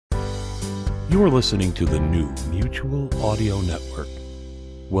You're listening to the new Mutual Audio Network.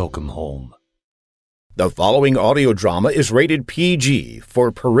 Welcome home. The following audio drama is rated PG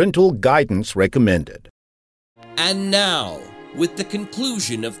for parental guidance recommended. And now, with the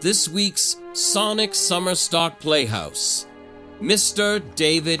conclusion of this week's Sonic Summerstock Playhouse, Mr.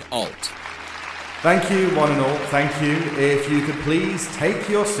 David Alt. Thank you, one and all, thank you. If you could please take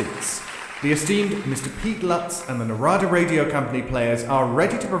your seats. The esteemed Mr. Pete Lutz and the Narada Radio Company players are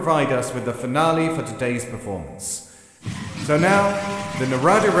ready to provide us with the finale for today's performance. So now, the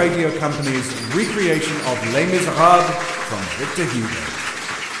Narada Radio Company's recreation of Les Miserables from Victor Hugo.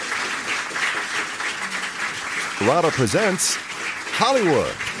 Narada presents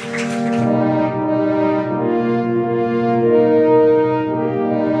Hollywood.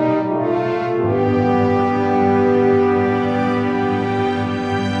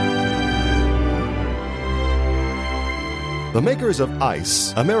 The makers of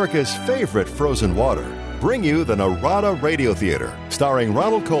Ice, America's favorite frozen water, bring you the Narada Radio Theater, starring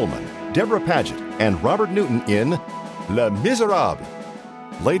Ronald Colman, Deborah Paget, and Robert Newton in Les Miserables.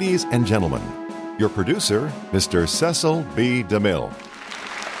 Ladies and gentlemen, your producer, Mr. Cecil B. DeMille.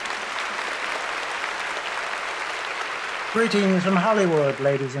 Greetings from Hollywood,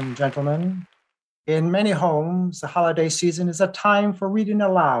 ladies and gentlemen. In many homes, the holiday season is a time for reading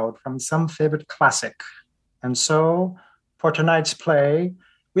aloud from some favorite classic. And so, for tonight's play,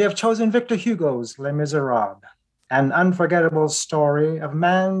 we have chosen Victor Hugo's Les Miserables, an unforgettable story of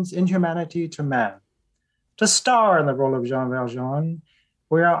man's inhumanity to man. To star in the role of Jean Valjean,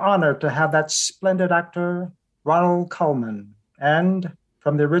 we are honored to have that splendid actor, Ronald Colman, and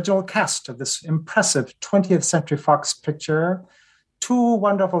from the original cast of this impressive 20th Century Fox picture, two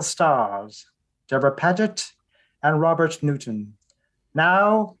wonderful stars, Deborah Paget and Robert Newton.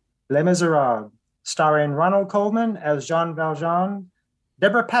 Now, Les Miserables, starring Ronald Colman as Jean Valjean,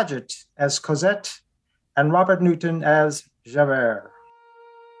 Deborah Paget as Cosette, and Robert Newton as Javert.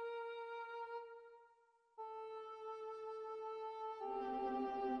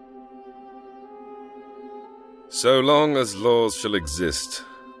 So long as laws shall exist,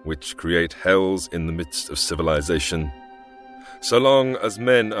 which create hells in the midst of civilization, so long as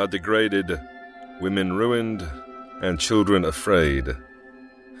men are degraded, women ruined, and children afraid,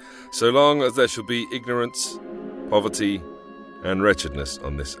 so long as there shall be ignorance, poverty, and wretchedness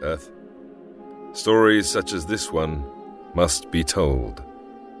on this earth, stories such as this one must be told.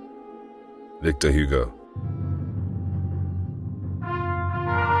 Victor Hugo.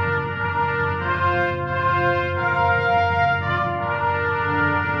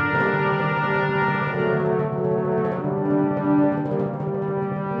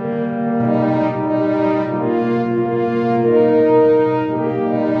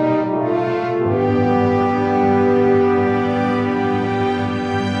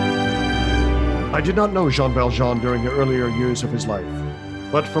 I did not know Jean Valjean during the earlier years of his life,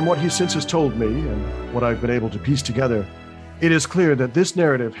 but from what he since has told me and what I've been able to piece together, it is clear that this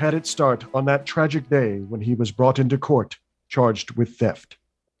narrative had its start on that tragic day when he was brought into court, charged with theft.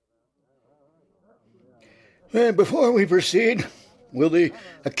 Before we proceed, will the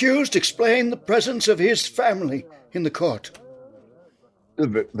accused explain the presence of his family in the court?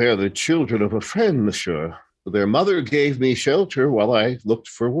 They're the children of a friend, monsieur. Their mother gave me shelter while I looked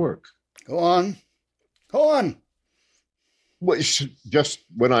for work. Go on. Go on. Well, just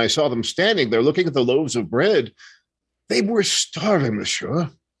when I saw them standing there looking at the loaves of bread, they were starving, monsieur.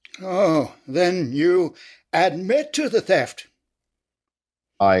 Oh, then you admit to the theft.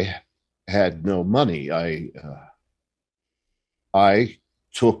 I had no money. I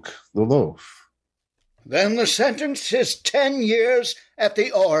took the loaf. Then the sentence is 10 years at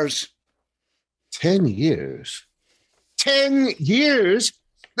the oars. 10 years? 10 years?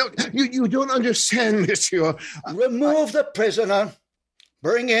 No, you don't understand, monsieur. Remove the prisoner.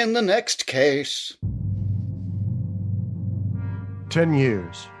 Bring in the next case. 10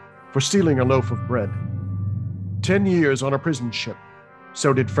 years for stealing a loaf of bread. 10 years on a prison ship.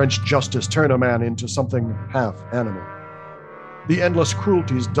 So did French justice turn a man into something half animal. The endless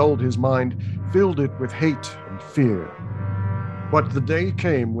cruelties dulled his mind, filled it with hate and fear. But the day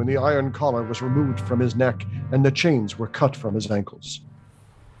came when the iron collar was removed from his neck and the chains were cut from his ankles.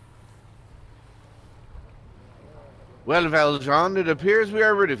 Well, Valjean, it appears we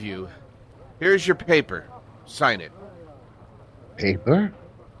are rid of you. Here's your paper. Sign it. Paper?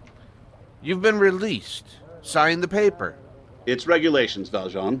 You've been released. Sign the paper. It's regulations,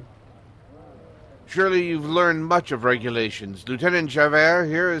 Valjean. Surely you've learned much of regulations. Lieutenant Javert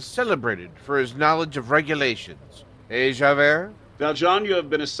here is celebrated for his knowledge of regulations. Eh, Javert? Valjean, you have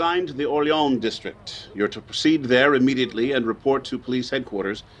been assigned to the Orléans district. You're to proceed there immediately and report to police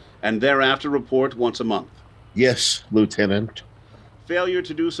headquarters, and thereafter report once a month. Yes, Lieutenant. Failure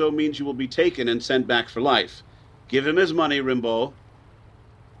to do so means you will be taken and sent back for life. Give him his money, Rimbaud.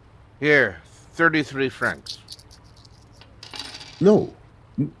 Here, 33 francs. No,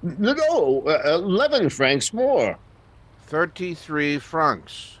 11 francs more. 33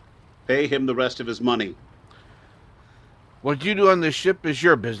 francs. Pay him the rest of his money. What you do on the ship is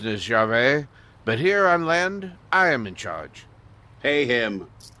your business, Gervais. But here on land, I am in charge. Pay him.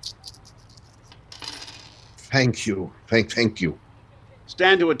 Thank you. Thank you.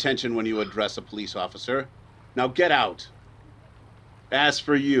 Stand to attention when you address a police officer. Now get out. As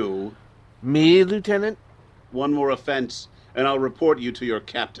for you... Me, Lieutenant? One more offense, and I'll report you to your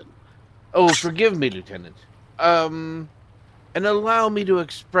captain. Oh, forgive me, Lieutenant. And allow me to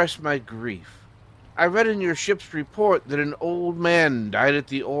express my grief. I read in your ship's report that an old man died at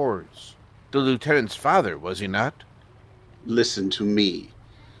the oars. The lieutenant's father, was he not? Listen to me.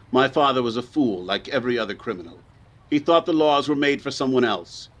 My father was a fool, like every other criminal. He thought the laws were made for someone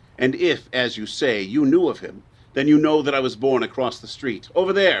else. And if, as you say, you knew of him, then you know that I was born across the street,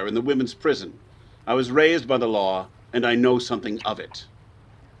 over there in the women's prison. I was raised by the law, and I know something of it.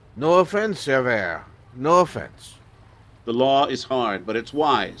 No offense, Servere. No offense. The law is hard, but it's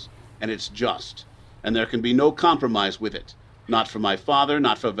wise, and it's just. And there can be no compromise with it. Not for my father,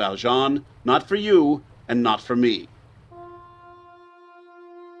 not for Valjean, not for you, and not for me.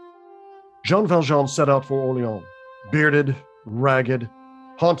 Jean Valjean set out for Orléans, bearded, ragged,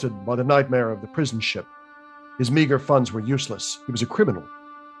 haunted by the nightmare of the prison ship. His meager funds were useless. He was a criminal.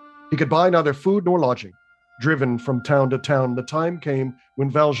 He could buy neither food nor lodging. Driven from town to town, the time came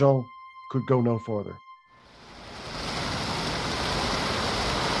when Valjean could go no further.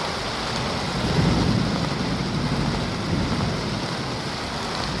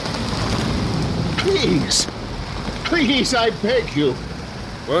 Please, I beg you.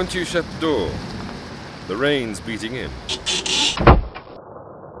 Won't you shut the door? The rain's beating in.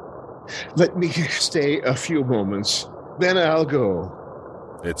 Let me stay a few moments, then I'll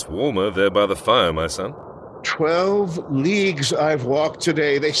go. It's warmer there by the fire, my son. 12 leagues I've walked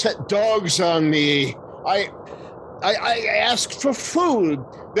today. They set dogs on me. I asked for food.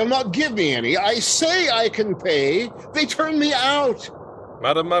 They'll not give me any. I say I can pay. They turn me out.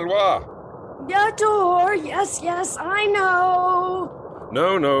 Madame Malois. The door. Yes, I know.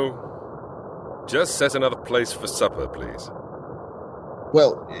 No. Just set another place for supper, please.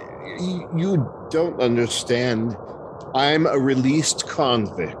 Well, you don't understand. I'm a released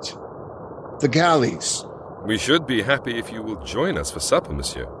convict. The galleys. We should be happy if you will join us for supper,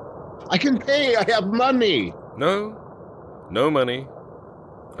 monsieur. I can pay. I have money. No money.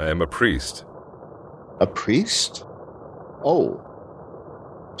 I am a priest. A priest? Oh.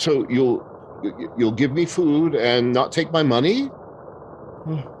 So you'll give me food and not take my money?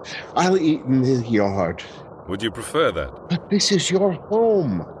 I'll eat in the yard. Would you prefer that? But this is your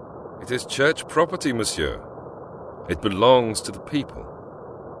home. It is church property, monsieur. It belongs to the people.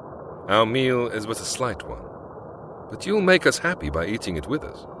 Our meal is but a slight one, but you'll make us happy by eating it with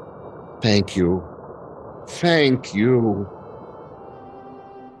us. Thank you. Thank you.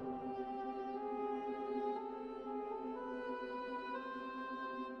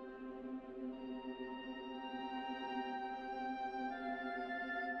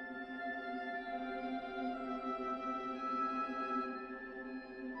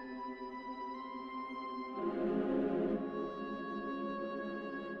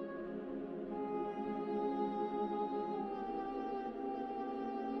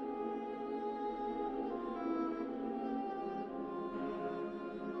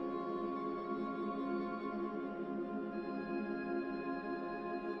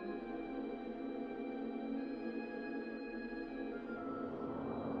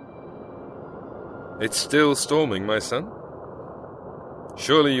 It's still storming, my son.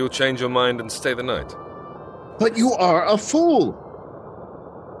 Surely you'll change your mind and stay the night. But you are a fool.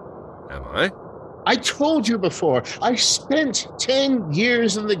 Am I? I told you before, I spent 10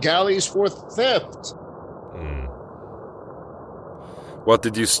 years in the galleys for theft. What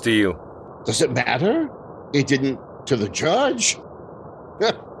did you steal? Does it matter? It didn't to the judge.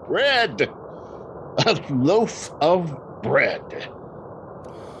 Bread. A loaf of bread.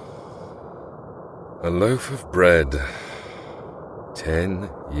 A loaf of bread. 10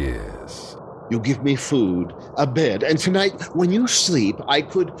 years. You give me food, a bed, and tonight, when you sleep, I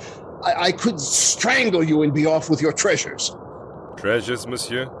could strangle you and be off with your treasures. Treasures,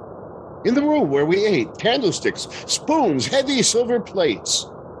 monsieur? In the room where we ate, candlesticks, spoons, heavy silver plates.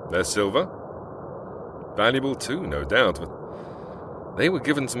 They're silver? Valuable too, no doubt, but They were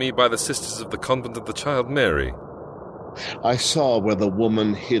given to me by the sisters of the convent of the Child Mary. I saw where the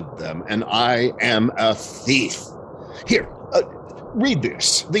woman hid them, and I am a thief. Here, read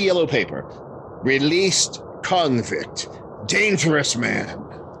this, the yellow paper. Released convict, dangerous man.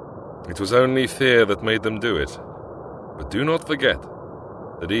 It was only fear that made them do it. But do not forget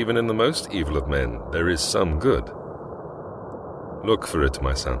that even in the most evil of men there is some good. Look for it,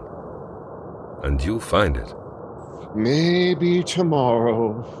 my son, and you'll find it. Maybe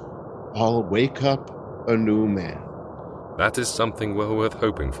tomorrow I'll wake up a new man. That is something well worth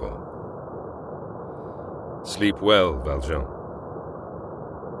hoping for. Sleep well, Valjean.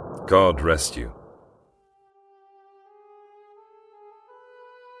 God rest you.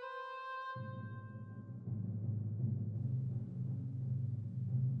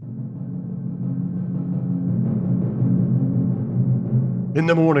 In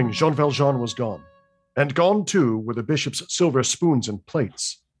the morning, Jean Valjean was gone. And gone, too, were the bishop's silver spoons and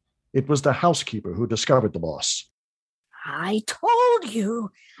plates. It was the housekeeper who discovered the loss. I told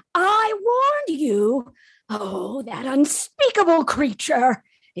you. I warned you. Oh, that unspeakable creature.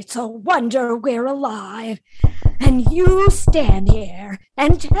 It's a wonder we're alive. And you stand here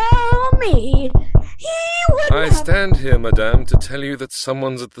and tell me he would I stand here, madame, to tell you that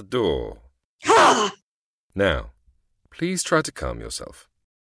someone's at the door. Ah! Now, please try to calm yourself.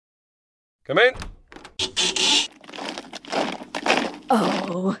 Come in.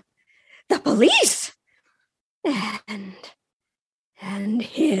 Oh, the police! And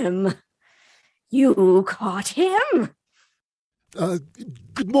him. You caught him?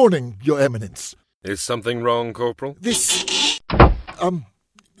 Good morning, Your Eminence. Is something wrong, Corporal? This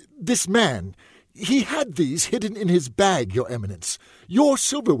man, he had these hidden in his bag, Your Eminence. Your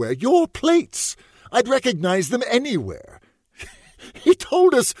silverware, your plates. I'd recognize them anywhere. He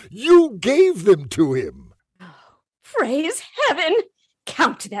told us you gave them to him. Praise heaven!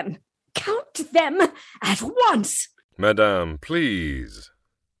 Count them! Count them at once! Madame, please.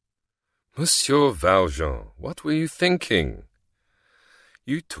 Monsieur Valjean, what were you thinking?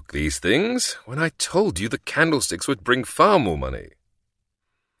 You took these things when I told you the candlesticks would bring far more money.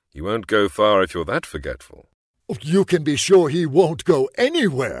 You won't go far if you're that forgetful. You can be sure he won't go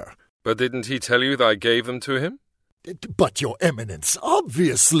anywhere. But didn't he tell you that I gave them to him? But, Your Eminence,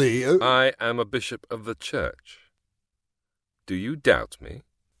 obviously... I am a bishop of the church. Do you doubt me?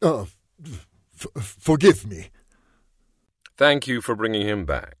 Forgive me. Thank you for bringing him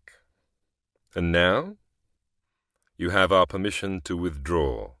back. And now, you have our permission to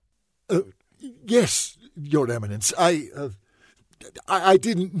withdraw. Yes, Your Eminence. I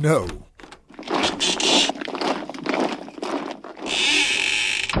didn't know.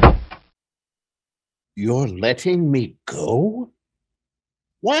 You're letting me go?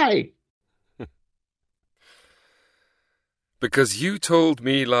 Why? Because you told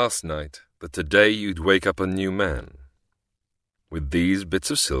me last night that today you'd wake up a new man. With these bits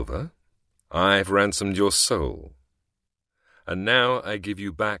of silver, I've ransomed your soul. And now I give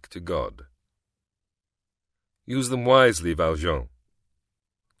you back to God. Use them wisely, Valjean,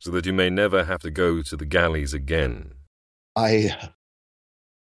 so that you may never have to go to the galleys again. I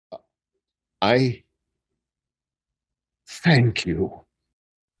thank you.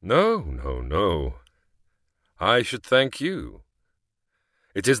 No. I should thank you.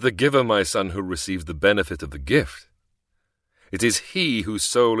 It is the giver, my son, who receives the benefit of the gift. It is he whose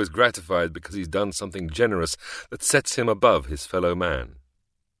soul is gratified because he's done something generous that sets him above his fellow man.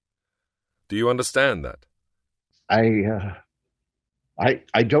 Do you understand that? I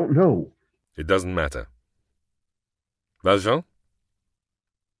don't know. It doesn't matter. Valjean,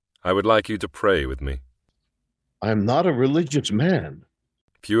 I would like you to pray with me. I'm not a religious man.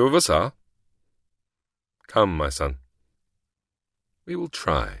 Few of us are. Come, my son. We will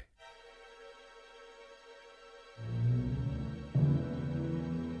try.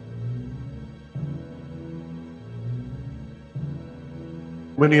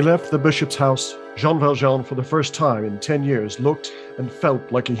 When he left the bishop's house, Jean Valjean, for the first time in 10 years, looked and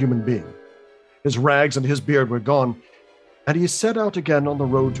felt like a human being. His rags and his beard were gone, and he set out again on the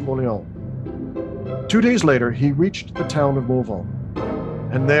road to Orléans. 2 days later, he reached the town of Morvan,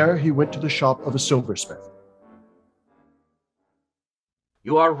 and there he went to the shop of a silversmith.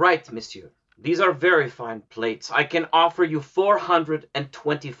 You are right, monsieur. These are very fine plates. I can offer you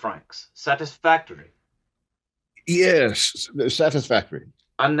 420 francs. Satisfactory? Yes, satisfactory.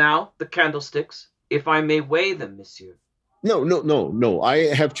 And now, the candlesticks, if I may weigh them, monsieur. No.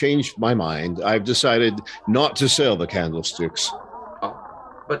 I have changed my mind. I've decided not to sell the candlesticks. Oh,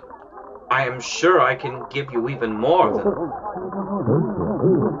 but I am sure I can give you even more than...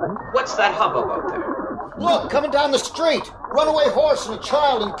 What's that hubbub out there? Look, coming down the street. Runaway horse and a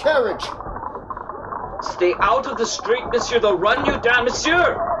child and carriage. Stay out of the street, monsieur. They'll run you down,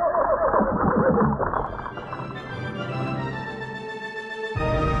 monsieur!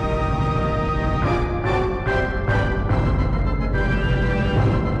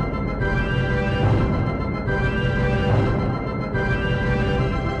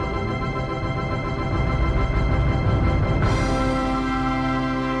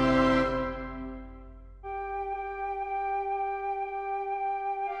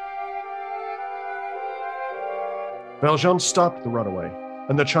 Valjean stopped the runaway,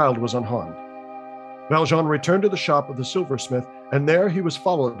 and the child was unharmed. Valjean returned to the shop of the silversmith, and there he was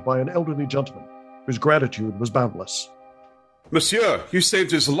followed by an elderly gentleman, whose gratitude was boundless. Monsieur, you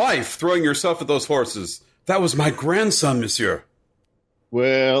saved his life throwing yourself at those horses. That was my grandson, monsieur.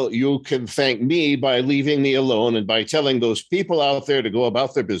 Well, you can thank me by leaving me alone and by telling those people out there to go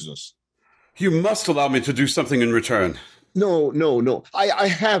about their business. You must allow me to do something in return. No. I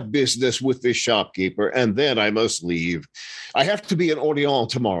have business with this shopkeeper, and then I must leave. I have to be in Orléans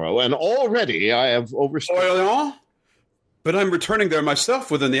tomorrow, and already I have overstayed. Orléans? But I'm returning there myself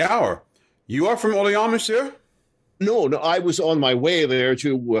within the hour. You are from Orléans, monsieur? No, I was on my way there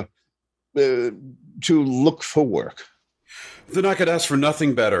to look for work. Then I could ask for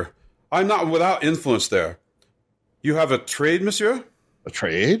nothing better. I'm not without influence there. You have a trade, monsieur? A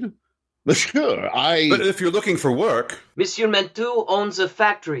trade? Monsieur, But if you're looking for work... Monsieur Mentou owns a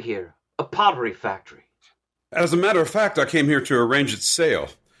factory here, a pottery factory. As a matter of fact, I came here to arrange its sale.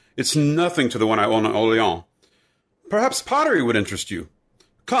 It's nothing to the one I own in Orléans. Perhaps pottery would interest you.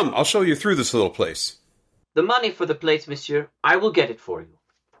 Come, I'll show you through this little place. The money for the plates, monsieur, I will get it for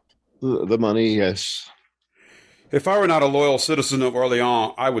you. The money, yes. If I were not a loyal citizen of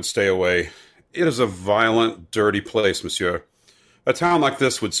Orléans, I would stay away. It is a violent, dirty place, monsieur. A town like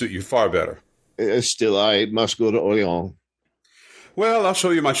this would suit you far better. Still, I must go to Orléans. Well, I'll show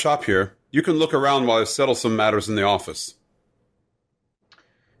you my shop here. You can look around while I settle some matters in the office.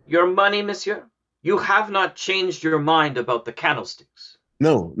 Your money, monsieur? You have not changed your mind about the candlesticks.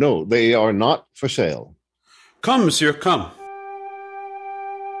 No, they are not for sale. Come, monsieur, come.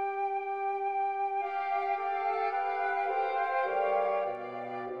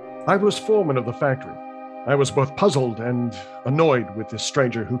 I was foreman of the factory. I was both puzzled and annoyed with this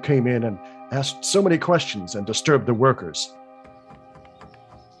stranger who came in and asked so many questions and disturbed the workers.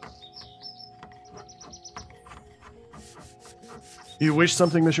 You wish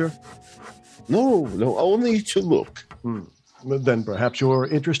something, monsieur? No, only to look. Then perhaps you're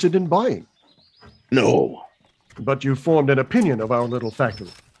interested in buying. No. But you formed an opinion of our little factory.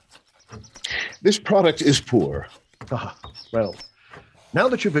 This product is poor. Well, now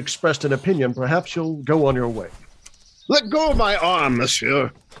that you've expressed an opinion, perhaps you'll go on your way. Let go of my arm,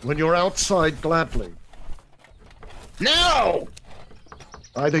 monsieur. When you're outside, gladly. Now!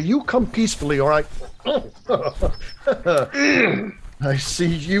 Either you come peacefully or I... I see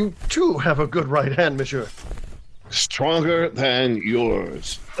you too have a good right hand, monsieur. Stronger than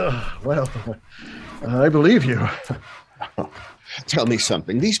yours. Well, I believe you. Tell me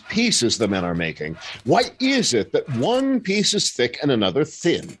something. These pieces the men are making, why is it that one piece is thick and another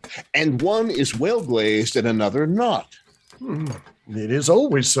thin, and one is well glazed and another not? It is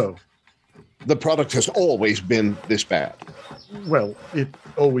always so. The product has always been this bad. Well, it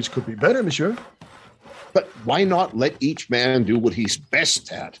always could be better, monsieur. But why not let each man do what he's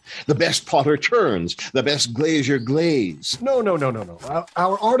best at? The best potter turns, the best glazier glaze. No.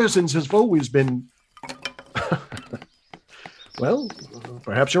 Our artisans have always been... Well,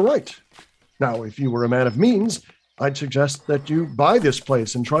 perhaps you're right. Now, if you were a man of means, I'd suggest that you buy this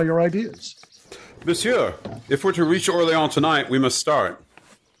place and try your ideas. Monsieur, if we're to reach Orléans tonight, we must start.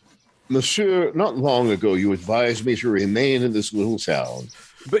 Monsieur, not long ago you advised me to remain in this little town.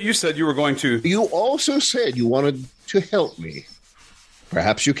 But you said you were going to... You also said you wanted to help me.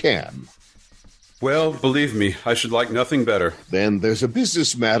 Perhaps you can. Well, believe me, I should like nothing better. Then there's a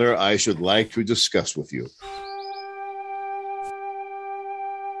business matter I should like to discuss with you.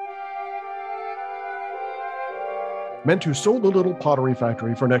 Mentou sold the little pottery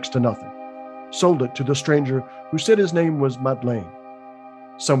factory for next to nothing. Sold it to the stranger who said his name was Madeleine.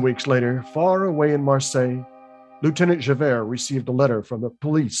 Some weeks later, far away in Marseille, Lieutenant Javert received a letter from the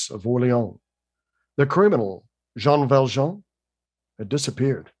police of Orléans. The criminal, Jean Valjean, had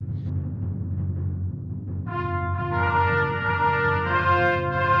disappeared.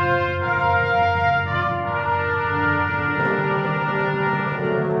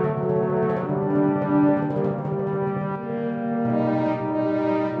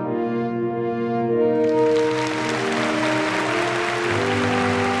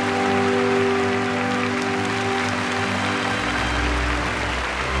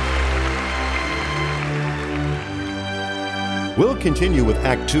 continue with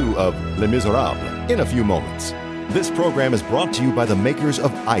Act 2 of Les Miserables in a few moments. This program is brought to you by the makers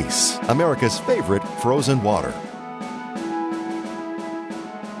of ice, America's favorite frozen water.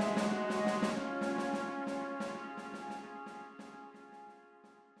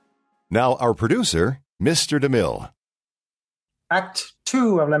 Now, our producer, Mr. DeMille. Act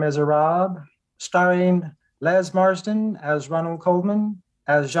 2 of Les Miserables, starring Les Marsden as Ronald Coleman,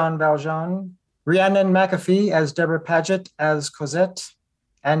 as Jean Valjean, Rhiannon McAfee as Deborah Paget as Cosette,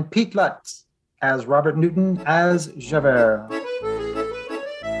 and Pete Lutz as Robert Newton as Javert.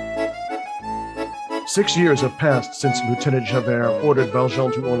 6 years have passed since Lieutenant Javert ordered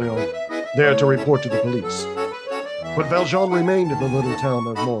Valjean to Orléans, there to report to the police. But Valjean remained in the little town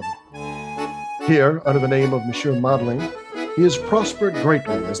of Mons. Here, under the name of Monsieur Madeleine, he has prospered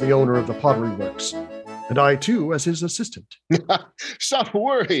greatly as the owner of the pottery works, and I, too, as his assistant. Stop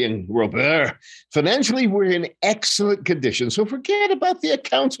worrying, Robert. Financially, we're in excellent condition, so forget about the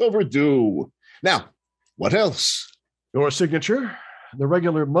accounts overdue. Now, what else? Your signature, the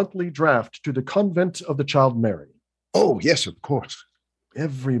regular monthly draft to the Convent of the Child Mary. Oh, yes, of course.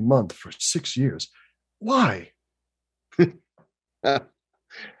 Every month for 6 years. Why?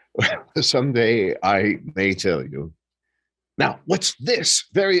 Well, someday I may tell you. Now, what's this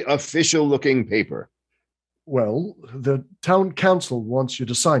very official-looking paper? Well, the town council wants you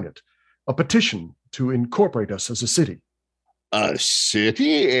to sign it. A petition to incorporate us as a city. A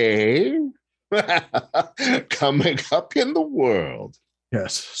city, eh? Coming up in the world.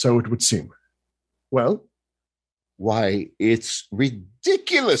 Yes, so it would seem. Well? Why, it's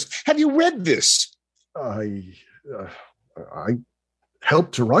ridiculous. Have you read this? I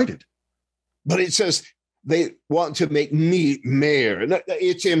helped to write it. But it says they want to make me mayor.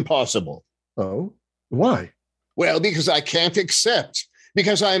 It's impossible. Oh? Why? Well, because I can't accept.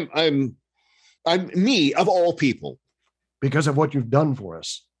 Because I'm me, of all people. Because of what you've done for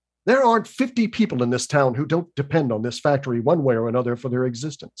us. There aren't 50 people in this town who don't depend on this factory one way or another for their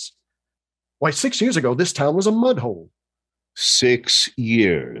existence. Why, 6 years ago, this town was a mud hole. 6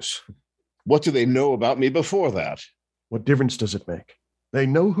 years. What do they know about me before that? What difference does it make? They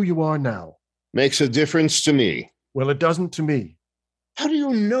know who you are now. Makes a difference to me. Well, it doesn't to me. How do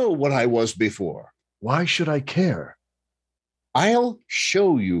you know what I was before? Why should I care? I'll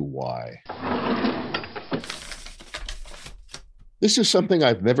show you why. This is something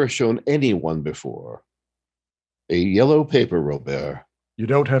I've never shown anyone before. A yellow paper, Robert. You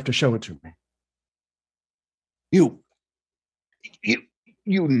don't have to show it to me. You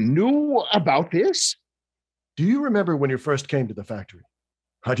knew about this? Do you remember when you first came to the factory?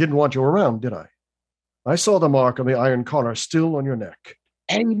 I didn't want you around, did I? I saw the mark on the iron collar still on your neck.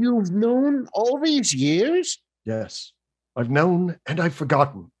 And you've known all these years? Yes. I've known and I've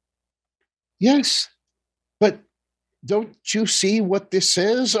forgotten. Yes. But don't you see what this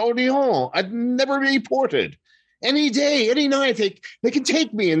says? Orléans, I've never reported. Any day, any night, they can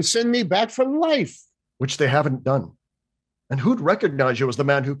take me and send me back for life. Which they haven't done. And who'd recognize you as the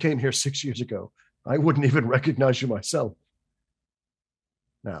man who came here 6 years ago? I wouldn't even recognize you myself.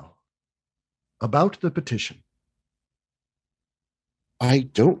 Now, about the petition. I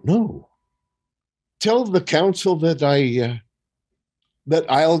don't know. Tell the council that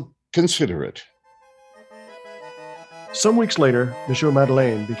I'll consider it. Some weeks later, Monsieur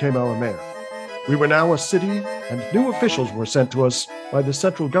Madeleine became our mayor. We were now a city, and new officials were sent to us by the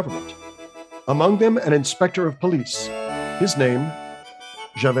central government. Among them, an inspector of police. His name,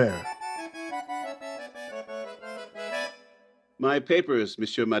 Javert. My papers,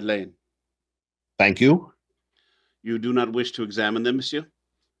 Monsieur Madeleine. Thank you. You do not wish to examine them, monsieur?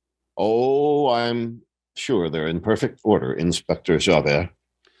 Oh, I'm sure they're in perfect order, Inspector Javert.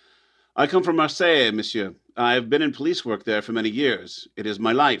 I come from Marseille, monsieur. I have been in police work there for many years. It is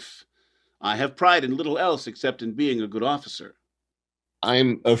my life. I have pride in little else except in being a good officer.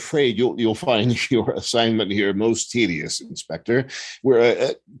 I'm afraid you'll find your assignment here most tedious, Inspector. We're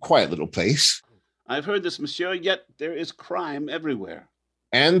a quiet little place. I've heard this, monsieur, yet there is crime everywhere.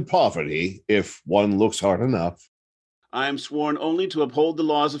 And poverty, if one looks hard enough. I am sworn only to uphold the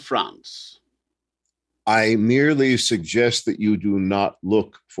laws of France. I merely suggest that you do not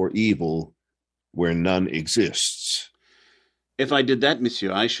look for evil where none exists. If I did that,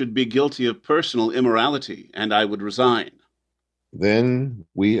 monsieur, I should be guilty of personal immorality, and I would resign. Then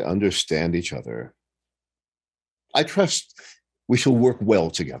we understand each other. I trust we shall work well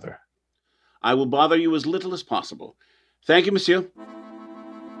together. I will bother you as little as possible. Thank you, monsieur.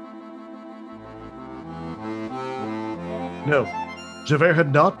 No, Javert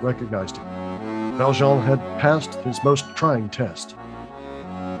had not recognized him. Valjean had passed his most trying test.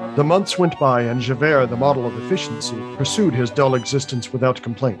 The months went by, and Javert, the model of efficiency, pursued his dull existence without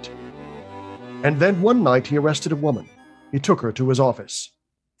complaint. And then one night he arrested a woman. He took her to his office.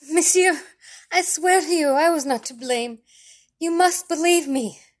 Monsieur, I swear to you I was not to blame. You must believe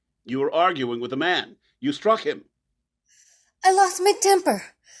me. You were arguing with a man. You struck him. I lost my temper.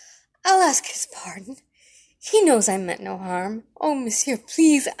 I'll ask his pardon. He knows I meant no harm. Oh, monsieur,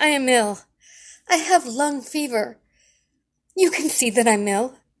 please, I am ill. I have lung fever. You can see that I'm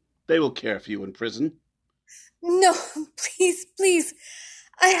ill. They will care for you in prison. No, please, please.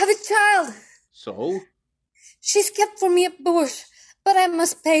 I have a child. So? She's kept for me at Bourges, but I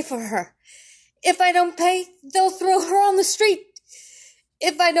must pay for her. If I don't pay, they'll throw her on the street.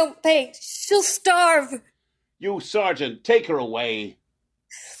 If I don't pay, she'll starve. You, Sergeant, take her away.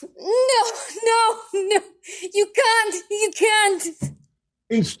 No. You can't.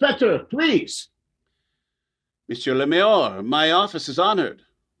 Inspector, please. Monsieur le Mayor, my office is honored.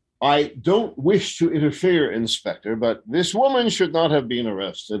 I don't wish to interfere, Inspector, but this woman should not have been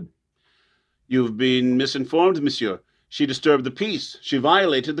arrested. You've been misinformed, monsieur. She disturbed the peace. She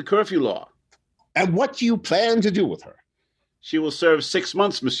violated the curfew law. And what do you plan to do with her? She will serve 6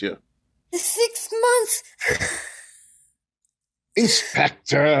 months, monsieur. 6 months?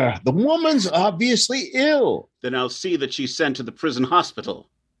 Inspector, the woman's obviously ill. Then I'll see that she's sent to the prison hospital.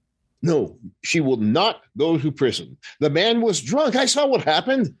 No, she will not go to prison. The man was drunk. I saw what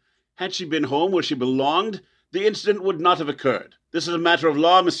happened. Had she been home where she belonged, the incident would not have occurred. This is a matter of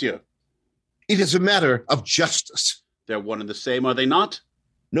law, monsieur. It is a matter of justice. They're one and the same, are they not?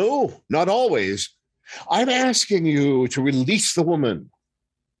 No, not always. I'm asking you to release the woman.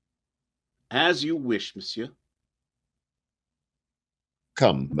 As you wish, monsieur.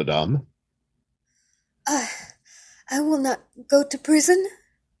 Come, madame. I will not go to prison.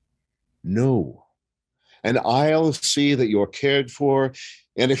 No. And I'll see that you're cared for,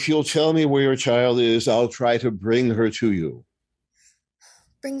 and if you'll tell me where your child is, I'll try to bring her to you.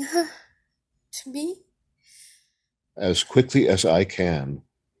 Bring her to me? As quickly as I can.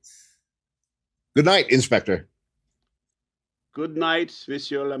 Good night, Inspector. Good night,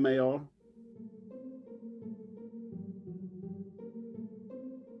 Monsieur le Mayor.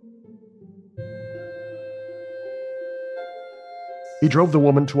 He drove the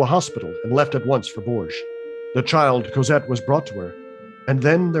woman to a hospital and left at once for Bourges. The child, Cosette, was brought to her, and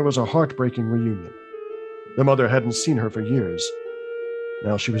then there was a heartbreaking reunion. The mother hadn't seen her for years.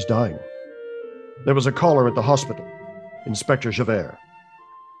 Now she was dying. There was a caller at the hospital, Inspector Javert.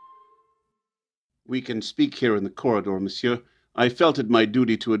 We can speak here in the corridor, monsieur. I felt it my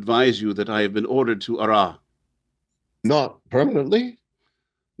duty to advise you that I have been ordered to Arras. Not permanently?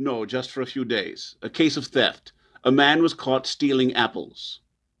 No, just for a few days. A case of theft. A man was caught stealing apples.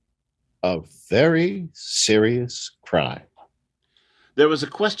 A very serious crime. There was a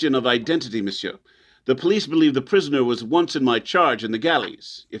question of identity, monsieur. The police believe the prisoner was once in my charge in the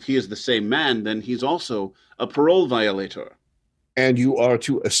galleys. If he is the same man, then he's also a parole violator. And you are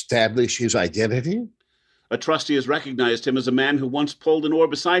to establish his identity? A trustee has recognized him as a man who once pulled an oar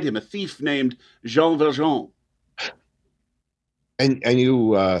beside him, a thief named Jean Valjean. And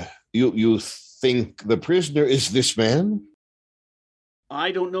you think the prisoner is this man?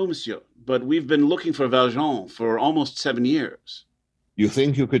 I don't know, monsieur, but we've been looking for Valjean for almost 7 years. You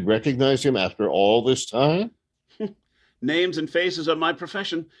think you could recognize him after all this time? Names and faces are my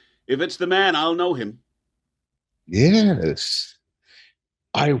profession. If it's the man, I'll know him. Yes.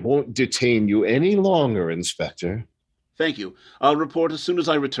 I won't detain you any longer, Inspector. Thank you. I'll report as soon as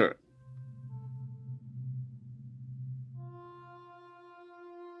I return.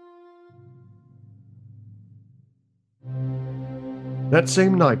 That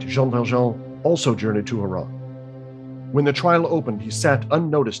same night, Jean Valjean also journeyed to Arras. When the trial opened, he sat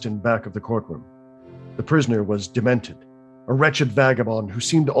unnoticed in back of the courtroom. The prisoner was demented, a wretched vagabond who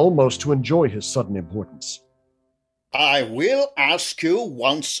seemed almost to enjoy his sudden importance. I will ask you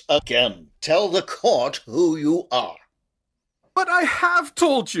once again. Tell the court who you are. But I have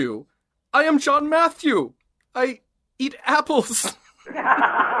told you. I am John Matthew. I eat apples.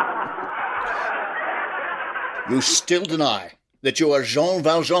 You still deny that you are Jean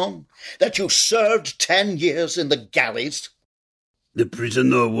Valjean? That you served 10 years in the galleys? The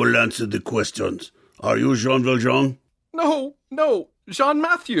prisoner will answer the questions. Are you Jean Valjean? No, Jean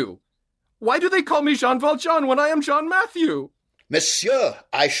Matthew. Why do they call me Jean Valjean when I am John Matthew? Monsieur,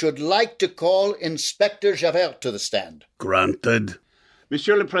 I should like to call Inspector Javert to the stand. Granted.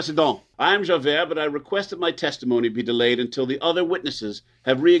 Monsieur le Président, I am Javert, but I request that my testimony be delayed until the other witnesses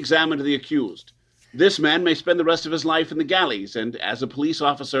have re-examined the accused. This man may spend the rest of his life in the galleys, and as a police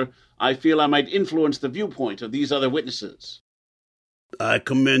officer, I feel I might influence the viewpoint of these other witnesses. I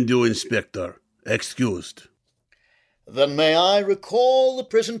commend you, Inspector. Excused. Then may I recall the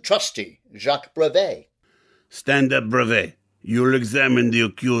prison trustee, Jacques Brevet? Stand up, Brevet. You'll examine the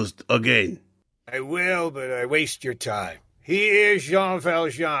accused again. I will, but I waste your time. He is Jean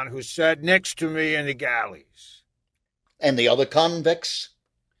Valjean, who sat next to me in the galleys. And the other convicts?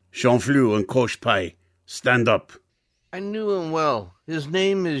 Chanfleur and Cochepaille, stand up. I knew him well. His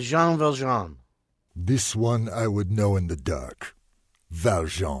name is Jean Valjean. This one I would know in the dark.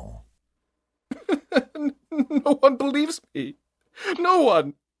 Valjean. No one believes me. No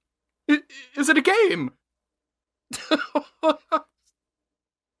one. Is it a game?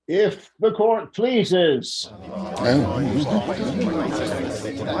 If the court pleases.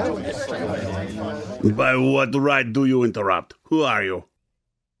 By what right do you interrupt? Who are you?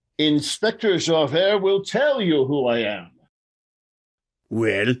 Inspector Javert will tell you who I am.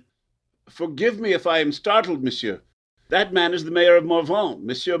 Well? Forgive me if I am startled, monsieur. That man is the mayor of Morvan,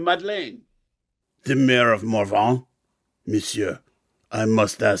 Monsieur Madeleine. The mayor of Morvan? Monsieur, I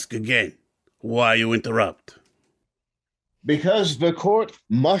must ask again. Why you interrupt? Because the court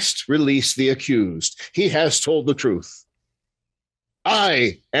must release the accused. He has told the truth.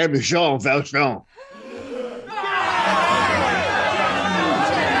 I am Jean Valjean.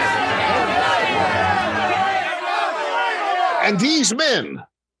 And these men,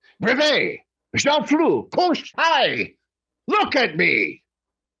 Brevet, Chanfleur, Cochepaille, look at me.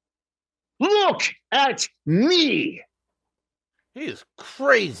 Look at me. He is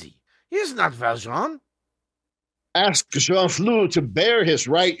crazy. He is not Valjean. Ask Chanfleur to bare his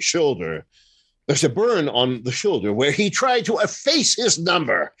right shoulder. There's a burn on the shoulder where he tried to efface his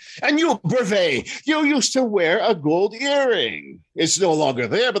number. And you, Brevet, you used to wear a gold earring. It's no longer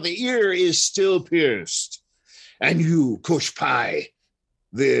there, but the ear is still pierced. And you, Cochepaille,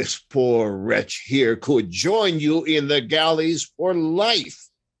 this poor wretch here could join you in the galleys for life.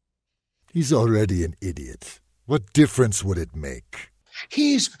 He's already an idiot. What difference would it make?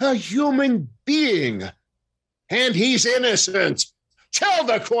 He's a human being. And he's innocent. Tell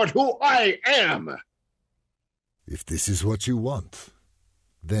the court who I am. If this is what you want,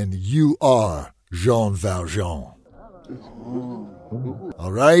 then you are Jean Valjean.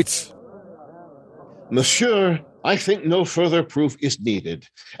 All right? Monsieur, I think no further proof is needed.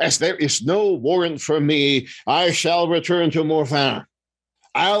 As there is no warrant for me, I shall return to Morvan.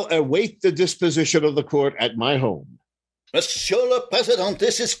 I'll await the disposition of the court at my home. Monsieur le Président,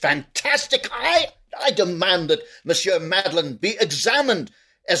 this is fantastic. I demand that Monsieur Madeleine be examined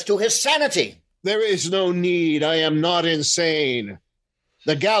as to his sanity. There is no need. I am not insane.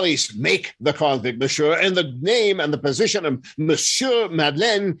 The galleys make the convict, monsieur, and the name and the position of Monsieur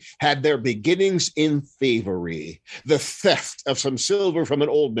Madeleine had their beginnings in thievery, the theft of some silver from an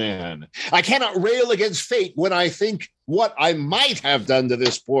old man. I cannot rail against fate when I think what I might have done to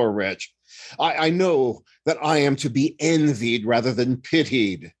this poor wretch. I know that I am to be envied rather than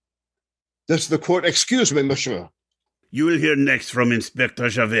pitied. Does the court excuse me, monsieur? You will hear next from Inspector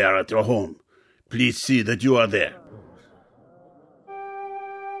Javert at your home. Please see that you are there.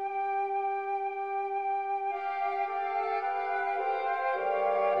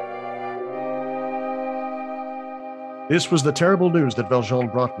 This was the terrible news that Valjean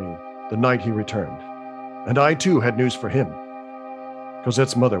brought me the night he returned. And I, too, had news for him.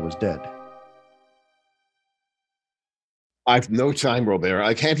 Cosette's mother was dead. I've no time, Robert.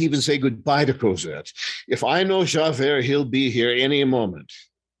 I can't even say goodbye to Cosette. If I know Javert, he'll be here any moment.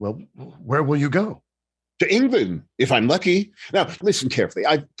 Well, where will you go? To England, if I'm lucky. Now, listen carefully.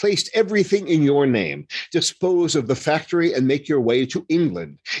 I've placed everything in your name. Dispose of the factory and make your way to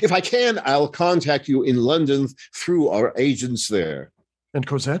England. If I can, I'll contact you in London through our agents there. And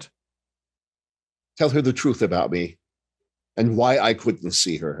Cosette? Tell her the truth about me and why I couldn't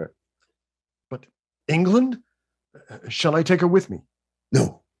see her. But England? Shall I take her with me?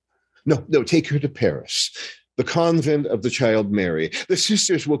 No. Take her to Paris, the convent of the child Mary. The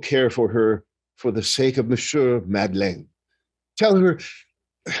sisters will care for her for the sake of Monsieur Madeleine. Tell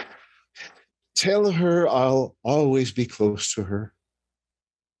her I'll always be close to her.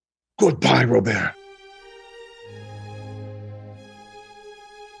 Goodbye, Robert.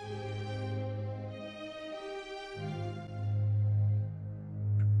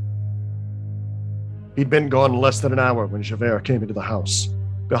 He'd been gone less than an hour when Javert came into the house.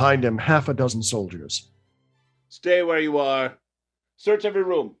 Behind him, half a dozen soldiers. Stay where you are. Search every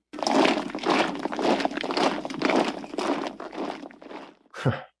room.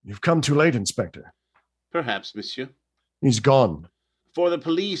 You've come too late, Inspector. Perhaps, monsieur. He's gone. For the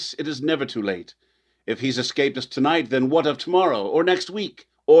police, it is never too late. If he's escaped us tonight, then what of tomorrow, or next week,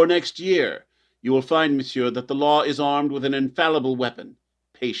 or next year? You will find, monsieur, that the law is armed with an infallible weapon,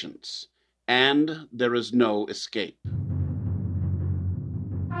 patience, and there is no escape.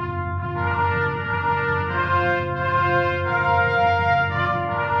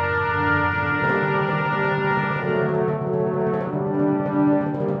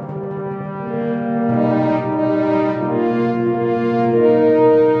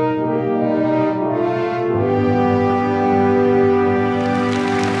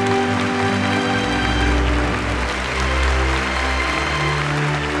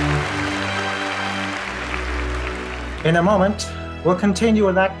 In a moment, we'll continue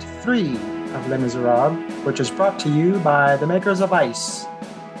with Act 3 of Les Miserables, which is brought to you by the makers of ice,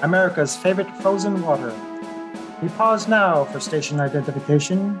 America's favorite frozen water. We pause now for station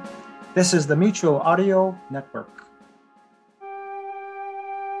identification. This is the Mutual Audio Network.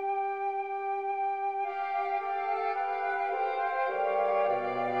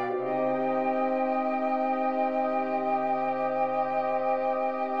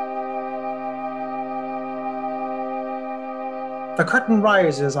 The curtain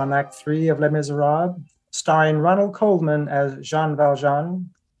rises on Act 3 of Les Miserables, starring Ronald Colman as Jean Valjean,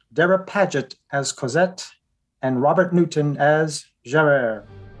 Deborah Paget as Cosette, and Robert Newton as Javert.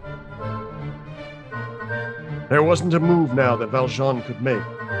 There wasn't a move now that Valjean could make,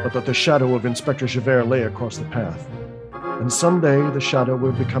 but that the shadow of Inspector Javert lay across the path. And someday the shadow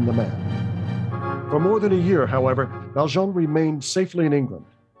would become the man. For more than a year, however, Valjean remained safely in England.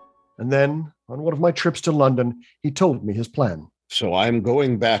 And then, on one of my trips to London, he told me his plan. So I'm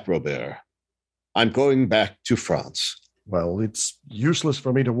going back, Robert. I'm going back to France. Well, it's useless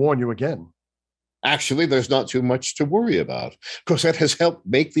for me to warn you again. Actually, there's not too much to worry about. Cosette has helped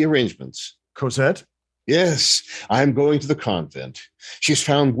make the arrangements. Cosette? Yes, I'm going to the convent. She's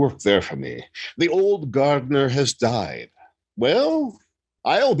found work there for me. The old gardener has died. Well,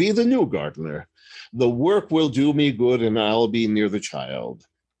 I'll be the new gardener. The work will do me good, and I'll be near the child.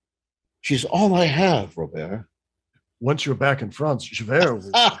 She's all I have, Robert. Once you're back in France, Javert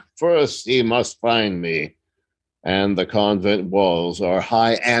will... First, he must find me. And the convent walls are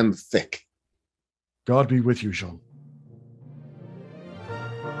high and thick. God be with you, Jean.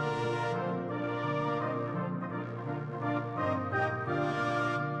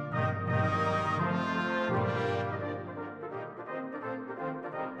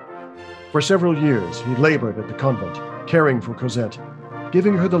 For several years, he labored at the convent, caring for Cosette,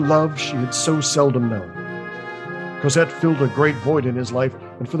 giving her the love she had so seldom known. Cosette filled a great void in his life,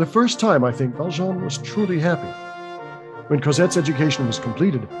 and for the first time, I think, Valjean was truly happy. When Cosette's education was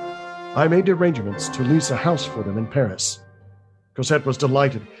completed, I made arrangements to lease a house for them in Paris. Cosette was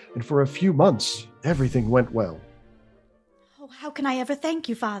delighted, and for a few months, everything went well. Oh, how can I ever thank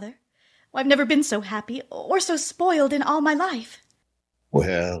you, Father? I've never been so happy or so spoiled in all my life.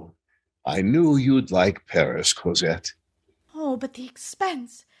 Well, I knew you'd like Paris, Cosette. Oh, but the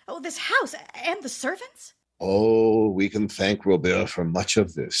expense. Oh, this house and the servants? Oh, we can thank Robert for much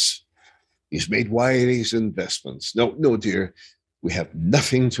of this. He's made wise investments. No, dear, we have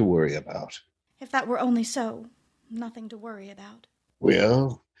nothing to worry about. If that were only so, nothing to worry about.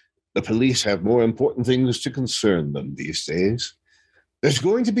 Well, the police have more important things to concern them these days. There's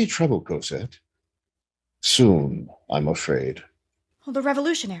going to be trouble, Cosette. Soon, I'm afraid. Oh, the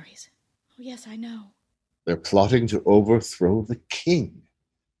revolutionaries. Oh, yes, I know. They're plotting to overthrow the king.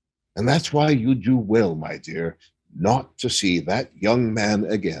 And that's why you do well, my dear, not to see that young man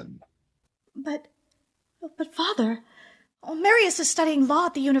again. But Father, Marius is studying law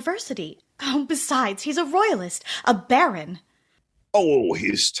at the university. Oh, besides, he's a royalist, a baron. Oh,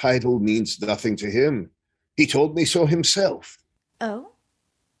 his title means nothing to him. He told me so himself. Oh?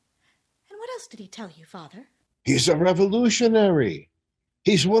 And what else did he tell you, Father? He's a revolutionary.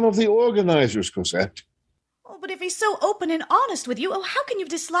 He's one of the organizers, Cosette. Oh, but if he's so open and honest with you, how can you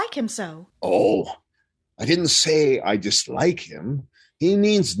dislike him so? Oh, I didn't say I dislike him. He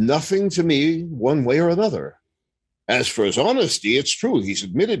means nothing to me one way or another. As for his honesty, it's true. He's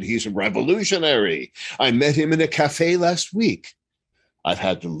admitted he's a revolutionary. I met him in a cafe last week. I've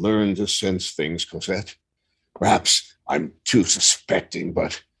had to learn to sense things, Cosette. Perhaps I'm too suspecting,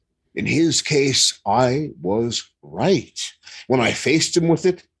 but in his case, I was right. When I faced him with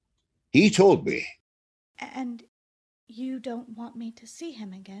it, he told me. And you don't want me to see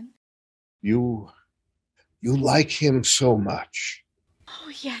him again? You like him so much.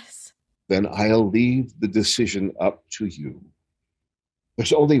 Oh, yes. Then I'll leave the decision up to you.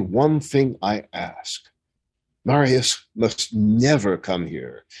 There's only one thing I ask. Marius must never come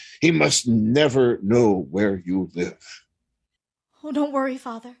here. He must never know where you live. Oh, don't worry,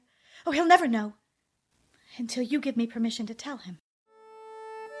 Father. Oh, he'll never know. Until you give me permission to tell him.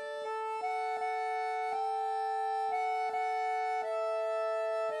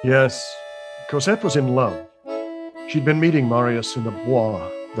 Yes, Cosette was in love. She'd been meeting Marius in the Bois,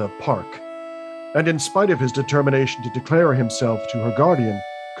 the park. And in spite of his determination to declare himself to her guardian,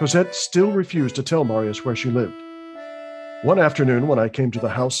 Cosette still refused to tell Marius where she lived. One afternoon, when I came to the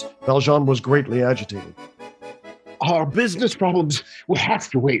house, Valjean was greatly agitated. Our business problems will have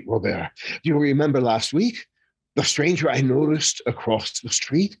to wait, Robert. Do you remember last week? The stranger I noticed across the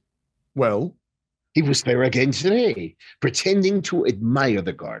street? Well? He was there again today, pretending to admire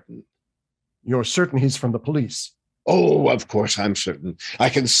the garden. You're certain he's from the police? Oh, of course I'm certain. I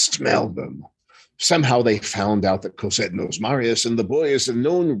can smell them. Somehow they found out that Cosette knows Marius, and the boy is a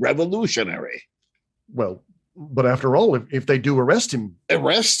known revolutionary. Well, but after all, if they do arrest him...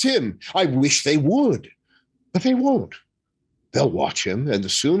 Arrest him? I wish they would. But they won't. They'll watch him,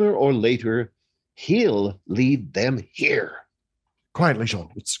 and sooner or later, he'll lead them here. Quietly, Jean.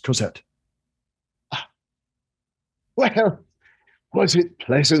 It's Cosette. Well, was it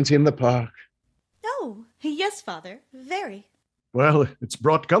pleasant in the park? Oh, yes, Father. Very. Well, it's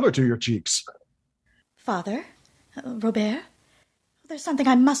brought color to your cheeks. Father? Robert? There's something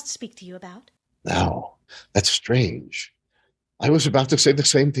I must speak to you about. Now, that's strange. I was about to say the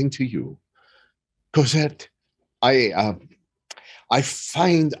same thing to you. Cosette, I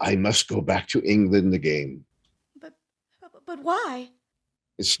find I must go back to England again. But why?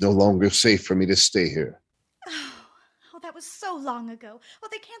 It's no longer safe for me to stay here. Oh, that was so long ago. Well,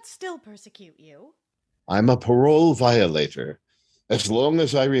 they can't still persecute you. I'm a parole violator. As long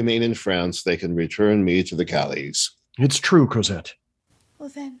as I remain in France, they can return me to the galleys. It's true, Cosette. Well,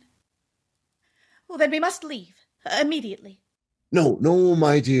 then we must leave. Immediately. No,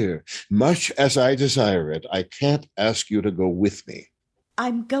 my dear. Much as I desire it, I can't ask you to go with me.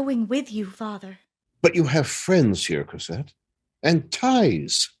 I'm going with you, Father. But you have friends here, Cosette. And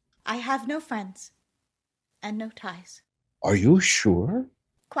ties. I have no friends. And no ties. Are you sure?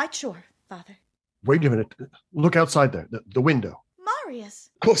 Quite sure, Father. Wait a minute. Look outside there, the window.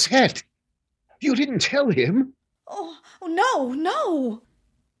 Marius. Cosette! You didn't tell him? Oh, no.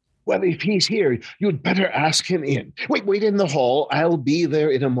 Well, if he's here, you'd better ask him in. Wait in the hall. I'll be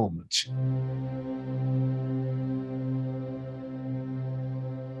there in a moment.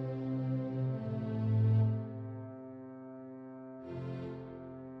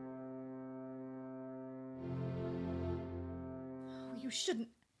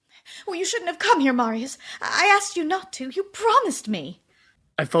 You shouldn't have come here, Marius. I asked you not to. You promised me.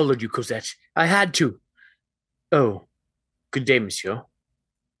 I followed you, Cosette. I had to. Oh, good day, monsieur.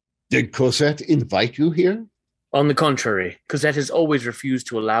 Did Cosette invite you here? On the contrary, Cosette has always refused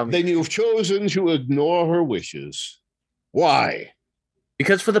to allow me. Then you've chosen to ignore her wishes. Why?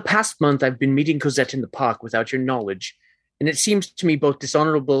 Because for the past month I've been meeting Cosette in the park without your knowledge, and it seems to me both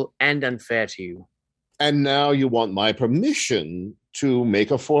dishonorable and unfair to you. And now you want my permission to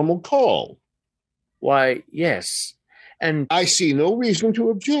make a formal call? Why, yes. And I see no reason to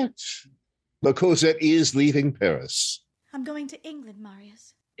object. But Cosette is leaving Paris. I'm going to England,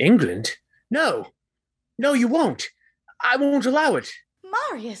 Marius. England? No, you won't. I won't allow it.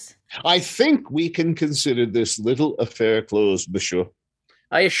 Marius! I think we can consider this little affair closed, monsieur.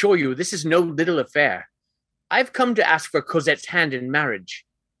 I assure you, this is no little affair. I've come to ask for Cosette's hand in marriage.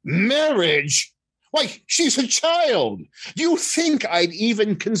 Marriage? Why, she's a child. You think I'd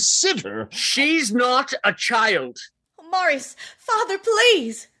even consider... She's not a child. Oh, Marius, Father,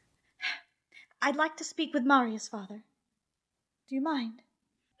 please. I'd like to speak with Marius, Father. Do you mind?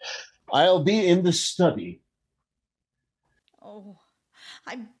 I'll be in the study. Oh,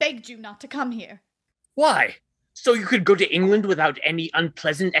 I begged you not to come here. Why? So you could go to England without any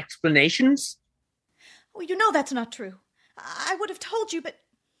unpleasant explanations? Oh, you know that's not true. I would have told you, but...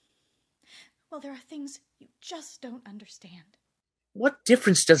 Well, there are things you just don't understand. What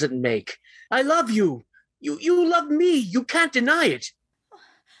difference does it make? I love you. You love me. You can't deny it.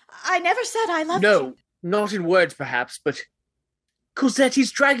 I never said I loved you. No, not in words, perhaps, but... Cosette,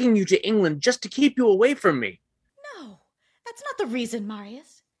 he's dragging you to England just to keep you away from me. No, that's not the reason,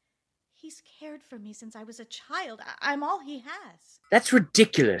 Marius. He's cared for me since I was a child. I'm all he has. That's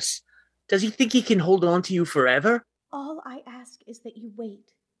ridiculous. Does he think he can hold on to you forever? All I ask is that you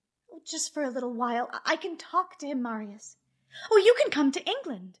wait. Oh, just for a little while. I can talk to him, Marius. Oh, you can come to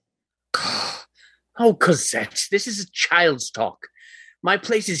England. Oh, Cosette, this is a child's talk. My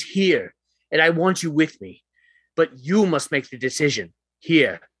place is here, and I want you with me. But you must make the decision,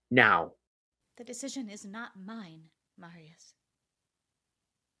 here, now. The decision is not mine, Marius.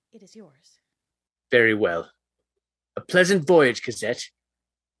 It is yours. Very well. A pleasant voyage, Cosette.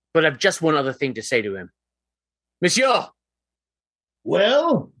 But I've just one other thing to say to him. Monsieur!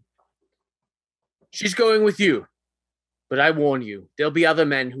 Well? She's going with you. But I warn you, there'll be other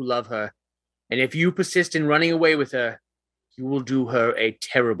men who love her, and if you persist in running away with her, you will do her a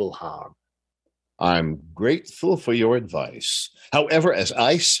terrible harm. I'm grateful for your advice. However, as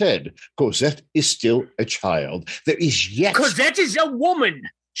I said, Cosette is still a child. There is yet... Cosette is a woman!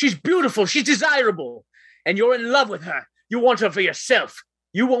 She's beautiful, she's desirable, and you're in love with her. You want her for yourself.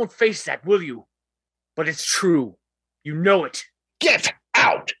 You won't face that, will you? But it's true. You know it. Get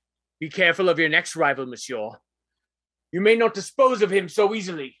out! Be careful of your next rival, monsieur. You may not dispose of him so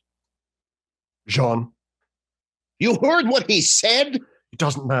easily. Jean. You heard what he said? It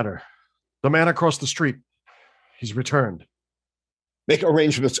doesn't matter. The man across the street, he's returned. Make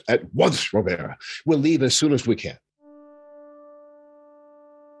arrangements at once, Robert. We'll leave as soon as we can.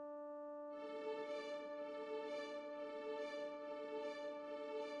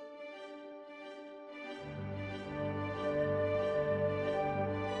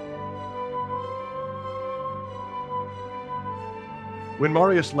 When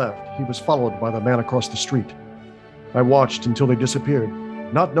Marius left, he was followed by the man across the street. I watched until they disappeared,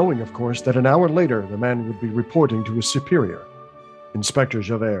 not knowing, of course, that an hour later the man would be reporting to his superior, Inspector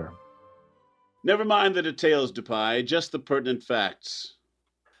Javert. Never mind the details, Dupuy, just the pertinent facts.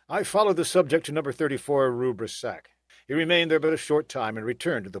 I followed the subject to number 34 Rue Brissac. He remained there but a short time and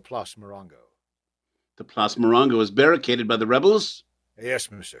returned to the Place Morongo. The Place Morongo is barricaded by the rebels? Yes,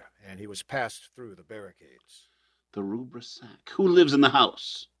 monsieur, and he was passed through the barricades. The Rue Brissac. Who lives in the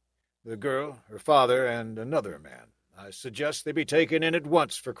house? The girl, her father, and another man. I suggest they be taken in at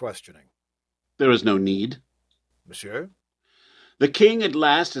once for questioning. There is no need. Monsieur? The king at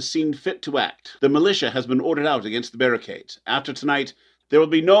last has seen fit to act. The militia has been ordered out against the barricades. After tonight, there will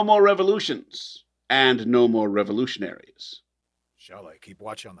be no more revolutions, and no more revolutionaries. Shall I keep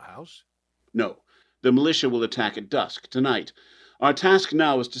watch on the house? No. The militia will attack at dusk tonight. Our task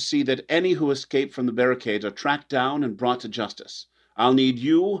now is to see that any who escape from the barricades are tracked down and brought to justice. I'll need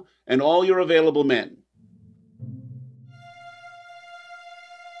you and all your available men.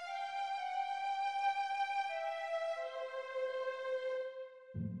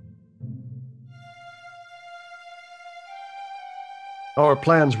 Our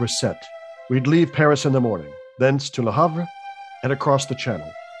plans were set. We'd leave Paris in the morning, thence to Le Havre, and across the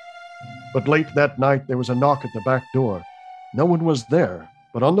Channel. But late that night there was a knock at the back door. No one was there,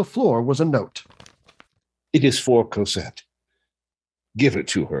 but on the floor was a note. It is for Cosette. Give it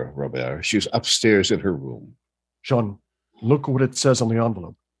to her, Robert. She's upstairs in her room. Jean, look what it says on the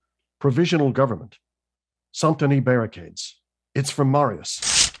envelope. Provisional government. Saint-Denis barricades. It's from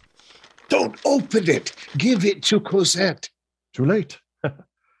Marius. Don't open it. Give it to Cosette. Too late.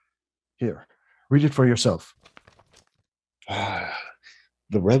 Here, read it for yourself.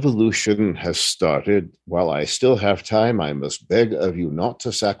 The revolution has started. While I still have time, I must beg of you not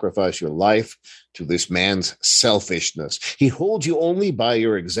to sacrifice your life to this man's selfishness. He holds you only by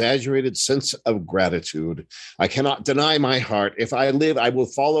your exaggerated sense of gratitude. I cannot deny my heart. If I live, I will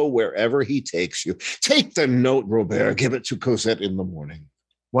follow wherever he takes you. Take the note, Robert. Give it to Cosette in the morning.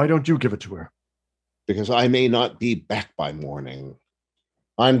 Why don't you give it to her? Because I may not be back by morning.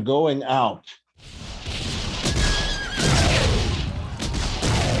 I'm going out.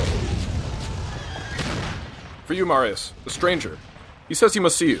 For you, Marius, a stranger. He says he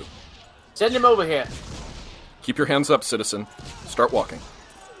must see you. Send him over here. Keep your hands up, citizen. Start walking.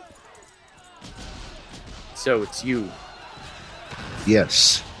 So it's you.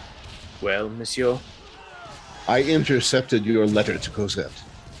 Yes. Well, monsieur? I intercepted your letter to Cosette.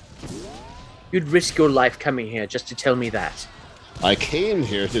 You'd risk your life coming here just to tell me that. I came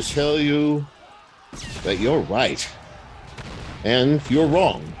here to tell you that you're right. And you're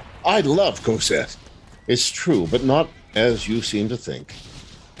wrong. I love Cosette. It's true, but not as you seem to think.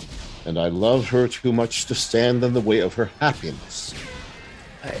 And I love her too much to stand in the way of her happiness.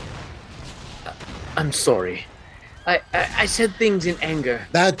 I'm sorry. I said things in anger.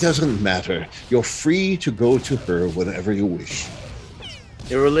 That doesn't matter. You're free to go to her whenever you wish.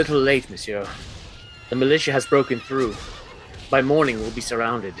 You're a little late, monsieur. The militia has broken through. By morning, we'll be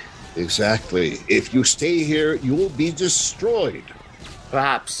surrounded. Exactly. If you stay here, you will be destroyed.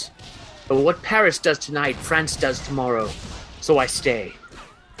 Perhaps. But what Paris does tonight, France does tomorrow. So I stay.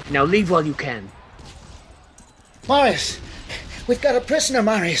 Now leave while you can. Marius! We've got a prisoner,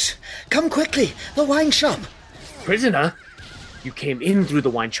 Marius! Come quickly! The wine shop! Prisoner? You came in through the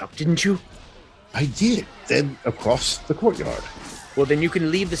wine shop, didn't you? I did. Then across the courtyard. Well, then you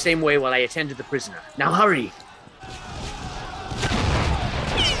can leave the same way while I attend to the prisoner. Now hurry!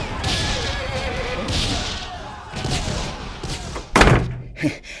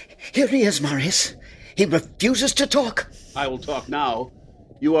 Here he is, Marius. He refuses to talk. I will talk now.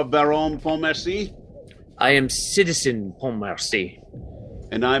 You are Baron Pontmercy? I am Citizen Pontmercy.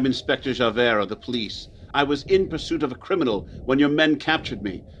 And I'm Inspector Javert of the police. I was in pursuit of a criminal when your men captured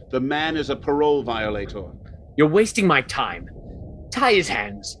me. The man is a parole violator. You're wasting my time. Tie his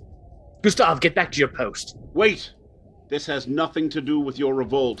hands. Gustave, get back to your post. Wait! This has nothing to do with your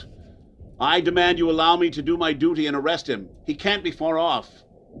revolt. I demand you allow me to do my duty and arrest him. He can't be far off.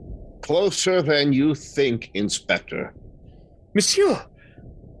 Closer than you think, Inspector. Monsieur,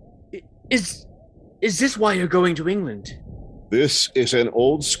 is this why you're going to England? This is an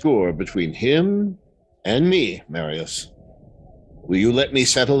old score between him and me, Marius. Will you let me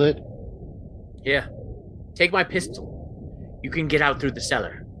settle it? Here, take my pistol. You can get out through the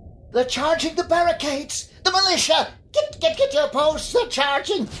cellar. They're charging the barricades! The militia! Get your posts! They're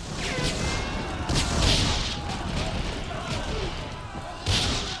charging!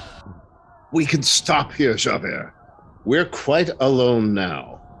 We can stop here, Javert. We're quite alone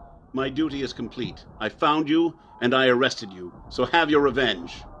now. My duty is complete. I found you, and I arrested you. So have your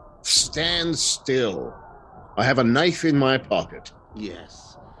revenge. Stand still. I have a knife in my pocket.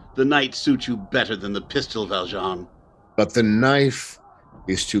 Yes. The knife suits you better than the pistol, Valjean. But the knife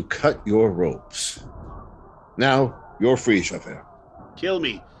is to cut your ropes. Now, you're free, Javert. Kill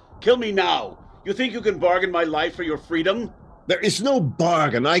me. Kill me now. You think you can bargain my life for your freedom? There is no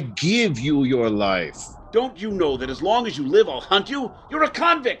bargain. I give you your life. Don't you know that as long as you live, I'll hunt you? You're a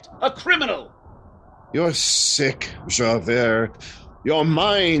convict, a criminal. You're sick, Javert. Your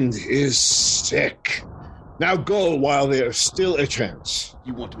mind is sick. Now go while there's still a chance.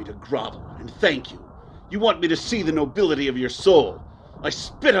 You want me to grovel and thank you. You want me to see the nobility of your soul. I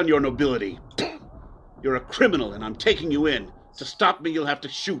spit on your nobility. You're a criminal and I'm taking you in. To stop me, you'll have to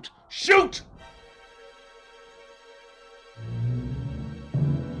shoot. Shoot!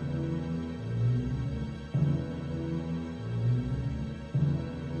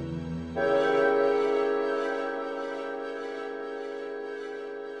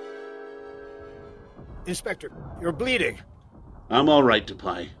 Inspector, you're bleeding. I'm all right,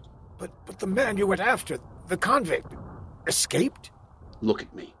 Dupai. But the man you went after, the convict, escaped? Look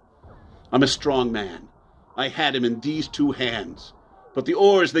at me. I'm a strong man. I had him in these two hands. But the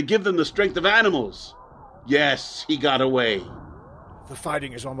oars, they give them the strength of animals. Yes, he got away. The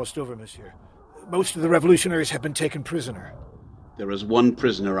fighting is almost over, monsieur. Most of the revolutionaries have been taken prisoner. There is one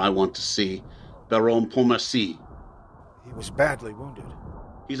prisoner I want to see, Baron Pontmercy. He was badly wounded.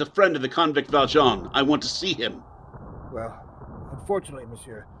 He's a friend of the convict Valjean. I want to see him. Well, unfortunately,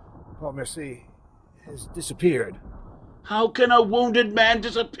 monsieur, Pontmercy has disappeared. How can a wounded man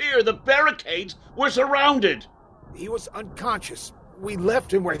disappear? The barricades were surrounded. He was unconscious. We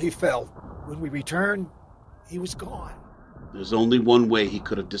left him where he fell. When we returned, he was gone. There's only one way he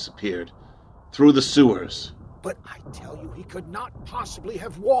could have disappeared. Through the sewers. But I tell you, he could not possibly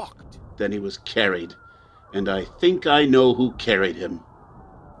have walked. Then he was carried. And I think I know who carried him.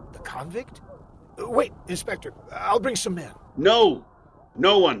 The convict? Wait, Inspector, I'll bring some men. No!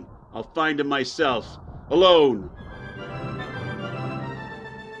 No one. I'll find him myself. Alone.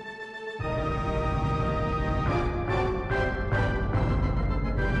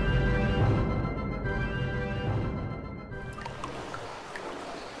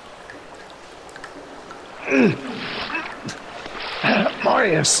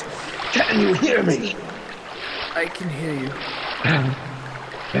 Marius, can you hear me? I can hear you.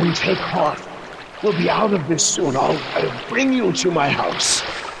 Then take heart. We'll be out of this soon. I'll bring you to my house.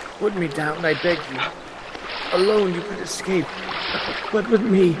 Put me down, I beg you. Alone you could escape. But with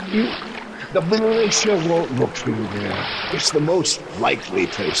me, you... The militia won't look for you there. It's the most likely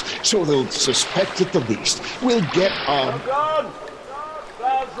place, so they'll suspect it the least. We'll get on. Valjean!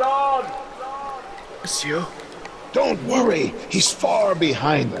 Valjean! Monsieur? Don't worry. He's far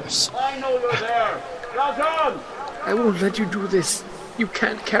behind us. I know you're there. Valjean! I won't let you do this. You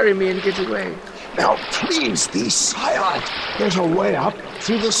can't carry me and get away. Now, please be silent. There's a way up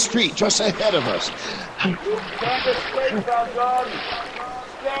through the street just ahead of us. You can't escape, Valjean.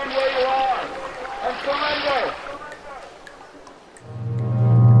 Stand where you are and surrender.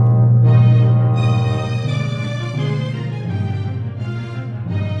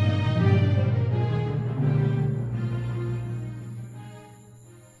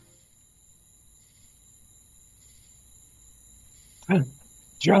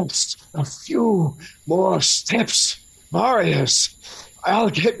 Just a few more steps, Marius. I'll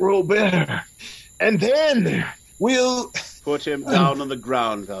get Robert, and then we'll... Put him down on the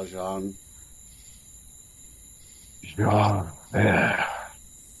ground, Valjean. You're there.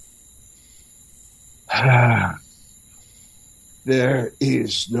 There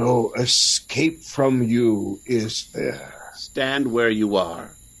is no escape from you, is there? Stand where you are.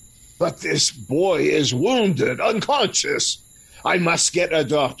 But this boy is wounded, unconscious. I must get a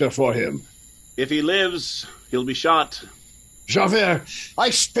doctor for him. If he lives, he'll be shot. Javert, I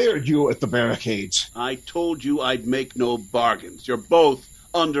spared you at the barricades. I told you I'd make no bargains. You're both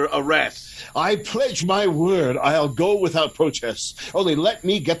under arrest. I pledge my word I'll go without protest. Only let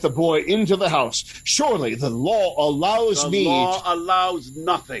me get the boy into the house. Surely the law allows me... The law allows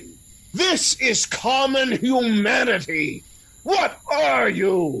nothing. This is common humanity. What are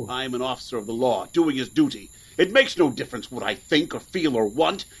you? I'm an officer of the law, doing his duty. It makes no difference what I think or feel or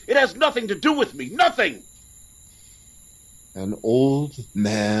want. It has nothing to do with me. Nothing! An old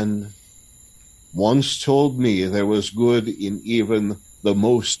man once told me there was good in even the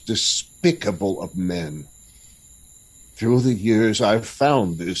most despicable of men. Through the years, I've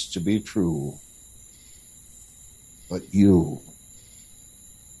found this to be true. But you're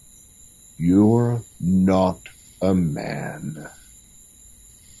not a man.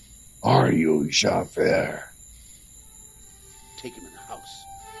 Are you, Javert? Take him in the house.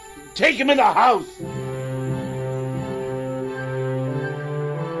 Take him in the house!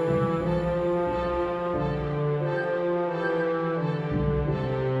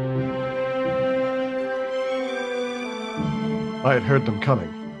 I had heard them coming,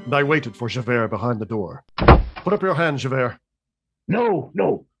 and I waited for Javert behind the door. Put up your hand, Javert. No.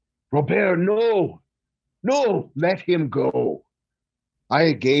 Robert, no. No, let him go.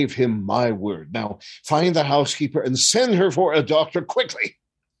 I gave him my word. Now, find the housekeeper and send her for a doctor quickly.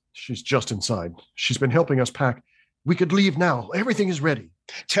 She's just inside. She's been helping us pack. We could leave now. Everything is ready.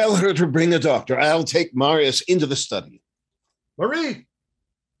 Tell her to bring a doctor. I'll take Marius into the study. Marie!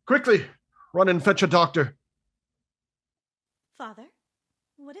 Quickly, run and fetch a doctor. Father,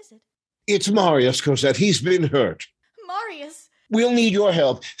 what is it? It's Marius, Cosette. He's been hurt. Marius! We'll need your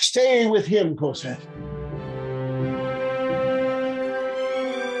help. Stay with him, Cosette.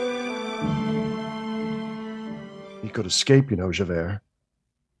 He could escape, you know, Javert.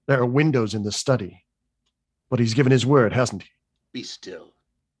 There are windows in the study. But he's given his word, hasn't he? Be still.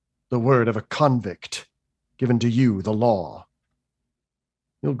 The word of a convict, given to you, the law.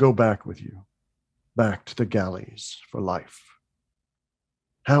 He'll go back with you, back to the galleys for life.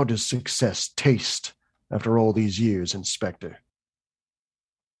 How does success taste after all these years, Inspector?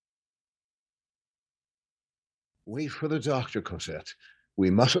 Wait for the doctor, Cosette. We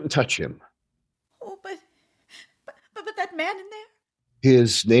mustn't touch him. Oh, but that man in there?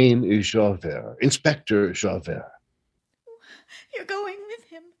 His name is Javert, Inspector Javert. You're going with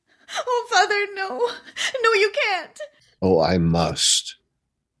him. Oh, Father, no. No, you can't. Oh, I must.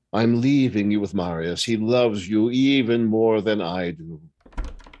 I'm leaving you with Marius. He loves you even more than I do.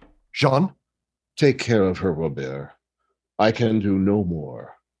 Jean? Take care of her, Robert. I can do no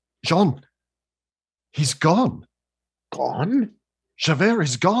more. Jean, he's gone. Gone? Javert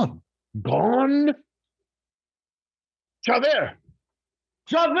is gone. Gone? Javert!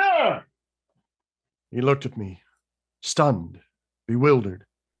 Javert! He looked at me, stunned, bewildered,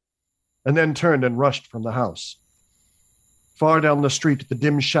 and then turned and rushed from the house. Far down the street, the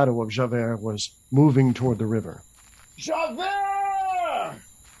dim shadow of Javert was moving toward the river. Javert!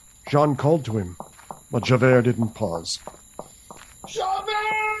 Jean called to him, but Javert didn't pause.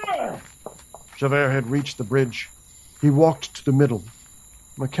 Javert! Javert had reached the bridge. He walked to the middle,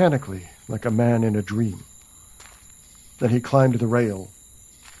 mechanically, like a man in a dream. Then he climbed the rail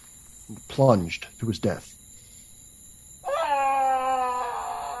and plunged to his death.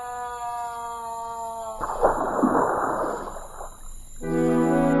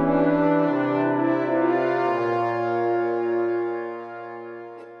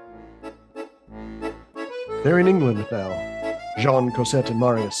 They're in England now, Jean, Cosette, and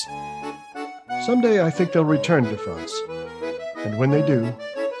Marius. Someday I think they'll return to France. And when they do,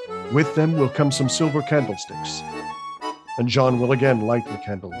 with them will come some silver candlesticks. And Jean will again light the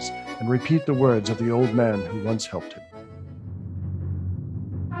candles and repeat the words of the old man who once helped him.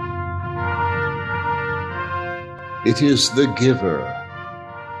 It is the giver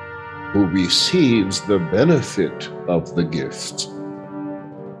who receives the benefit of the gift.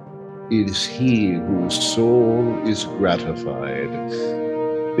 It is he whose soul is gratified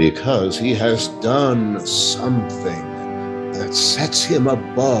because he has done something that sets him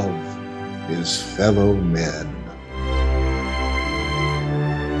above his fellow men.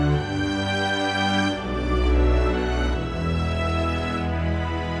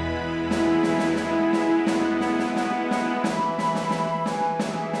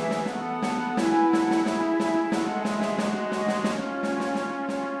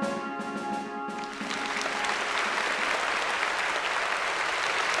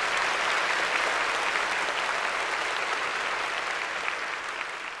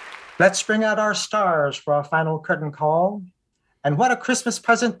 Let's bring out our stars for our final curtain call. And what a Christmas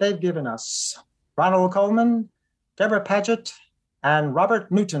present they've given us. Ronald Coleman, Deborah Paget, and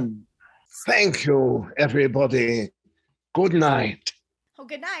Robert Newton. Thank you, everybody. Good night. Oh,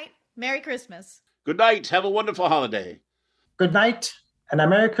 good night. Merry Christmas. Good night. Have a wonderful holiday. Good night, and a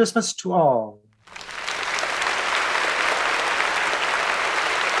Merry Christmas to all.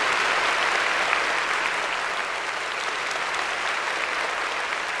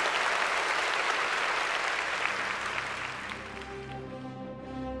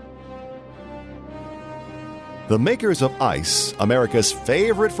 The makers of Ice, America's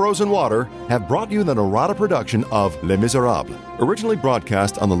favorite frozen water, have brought you the Narada production of Les Miserables, originally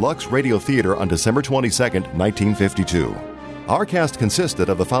broadcast on the Lux Radio Theater on December 22, 1952. Our cast consisted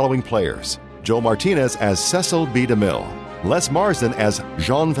of the following players: Joe Martinez as Cecil B. DeMille, Les Marsden as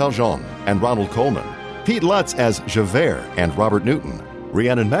Jean Valjean and Ronald Coleman, Pete Lutz as Javert and Robert Newton,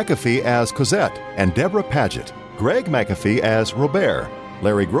 Rhiannon McAfee as Cosette and Deborah Paget, Greg McAfee as Robert,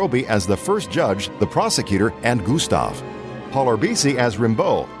 Larry Groby as the first judge, the prosecutor, and Gustave, Paul Orbisi as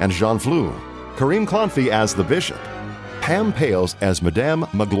Rimbaud and Jean Flou, Kareem Clonfey as the bishop, Pam Pales as Madame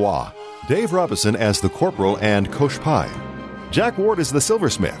Magloire, Dave Robinson as the corporal and Cochepaille, Jack Ward as the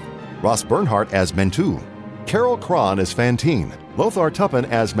silversmith, Ross Bernhardt as Mentou, Carol Cron as Fantine, Lothar Tuppen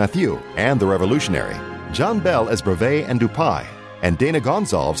as Mathieu and the revolutionary, John Bell as Brevet and Dupai, and Dana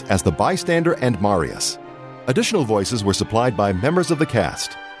Gonzalves as the bystander and Marius. Additional voices were supplied by members of the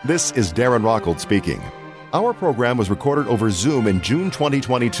cast. This is Darren Rockhold speaking. Our program was recorded over Zoom in June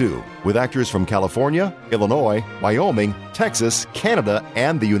 2022 with actors from California, Illinois, Wyoming, Texas, Canada,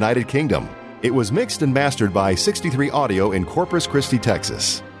 and the United Kingdom. It was mixed and mastered by 63 Audio in Corpus Christi,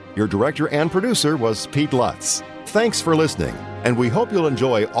 Texas. Your director and producer was Pete Lutz. Thanks for listening, and we hope you'll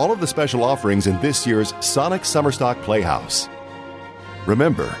enjoy all of the special offerings in this year's Sonic Summerstock Playhouse.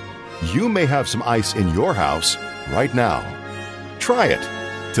 Remember, you may have some ice in your house right now. Try it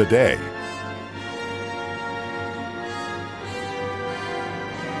today.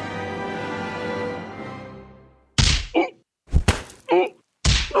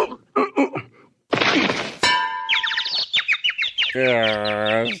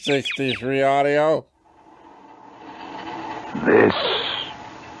 Yeah, 63 Audio. This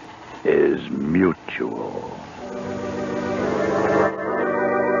is Mutual.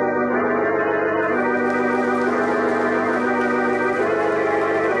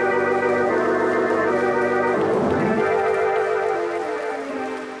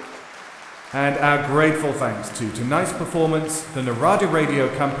 And our grateful thanks to tonight's performance, the Narada Radio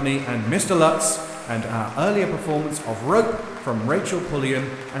Company and Mr. Lutz, and our earlier performance of Rope from Rachel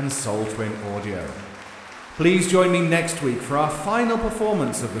Pulliam and Soul Twin Audio. Please join me next week for our final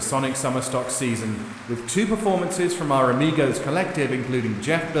performance of the Sonic Summerstock season, with 2 performances from our Amigos Collective, including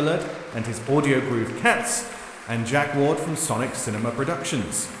Jeff Billard and his audio groove Cats, and Jack Ward from Sonic Cinema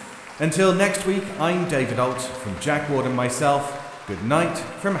Productions. Until next week, I'm David Alt from Jack Ward and myself. Good night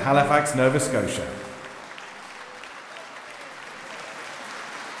from Halifax, Nova Scotia.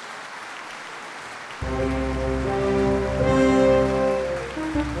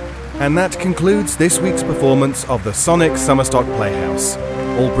 And that concludes this week's performance of the Sonic Summerstock Playhouse.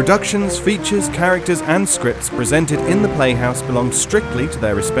 All productions, features, characters and scripts presented in the Playhouse belong strictly to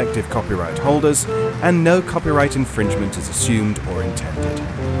their respective copyright holders, and no copyright infringement is assumed or intended.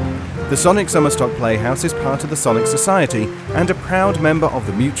 The Sonic Summerstock Playhouse is part of the Sonic Society and a proud member of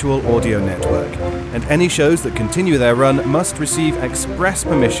the Mutual Audio Network, and any shows that continue their run must receive express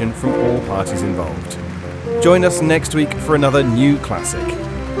permission from all parties involved. Join us next week for another new classic.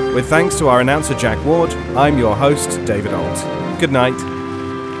 With thanks to our announcer Jack Ward, I'm your host, David Alt. Good night.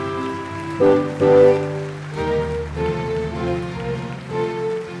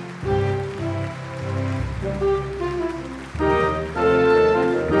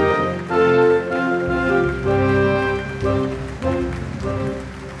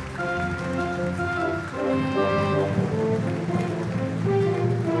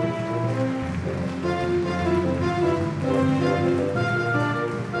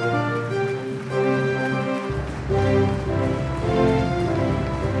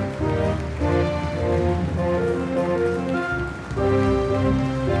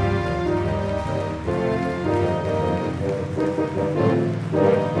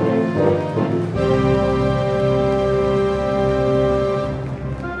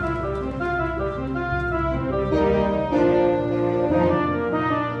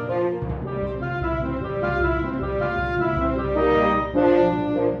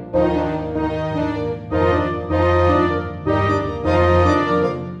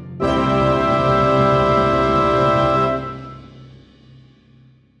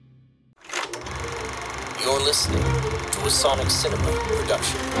 Cinema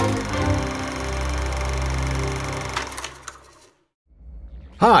production.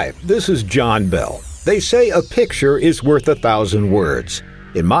 Hi, this is John Bell. They say a picture is worth 1,000 words.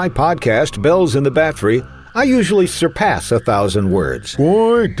 In my podcast, Bells in the Battery, I usually surpass 1,000 words.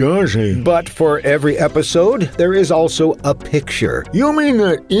 Boy, does he. But for every episode, there is also a picture. You mean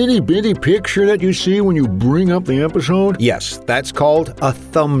that itty-bitty picture that you see when you bring up the episode? Yes, that's called a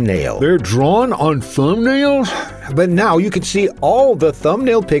thumbnail. They're drawn on thumbnails? But now you can see all the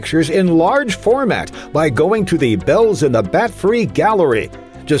thumbnail pictures in large format by going to the Bells in the Bat Free gallery.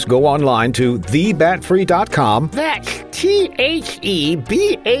 Just go online to thebatfree.com. That's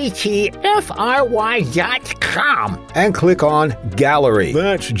THEBATFRY.com. And click on Gallery.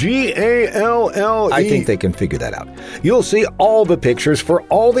 That's GALLE. I think they can figure that out. You'll see all the pictures for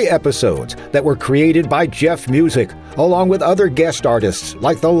all the episodes that were created by Jeff Music, along with other guest artists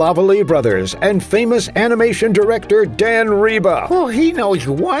like the Lavalley Brothers and famous animation director Dan Reba. Oh, he knows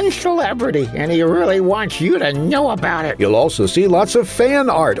one celebrity, and he really wants you to know about it. You'll also see lots of fan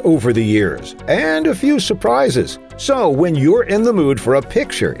art over the years, and a few surprises. So when you're in the mood for a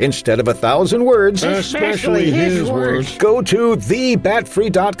picture instead of 1,000 words, especially his words, go to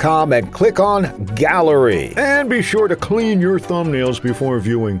thebatfree.com and click on Gallery. And be sure to clean your thumbnails before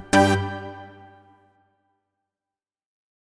viewing.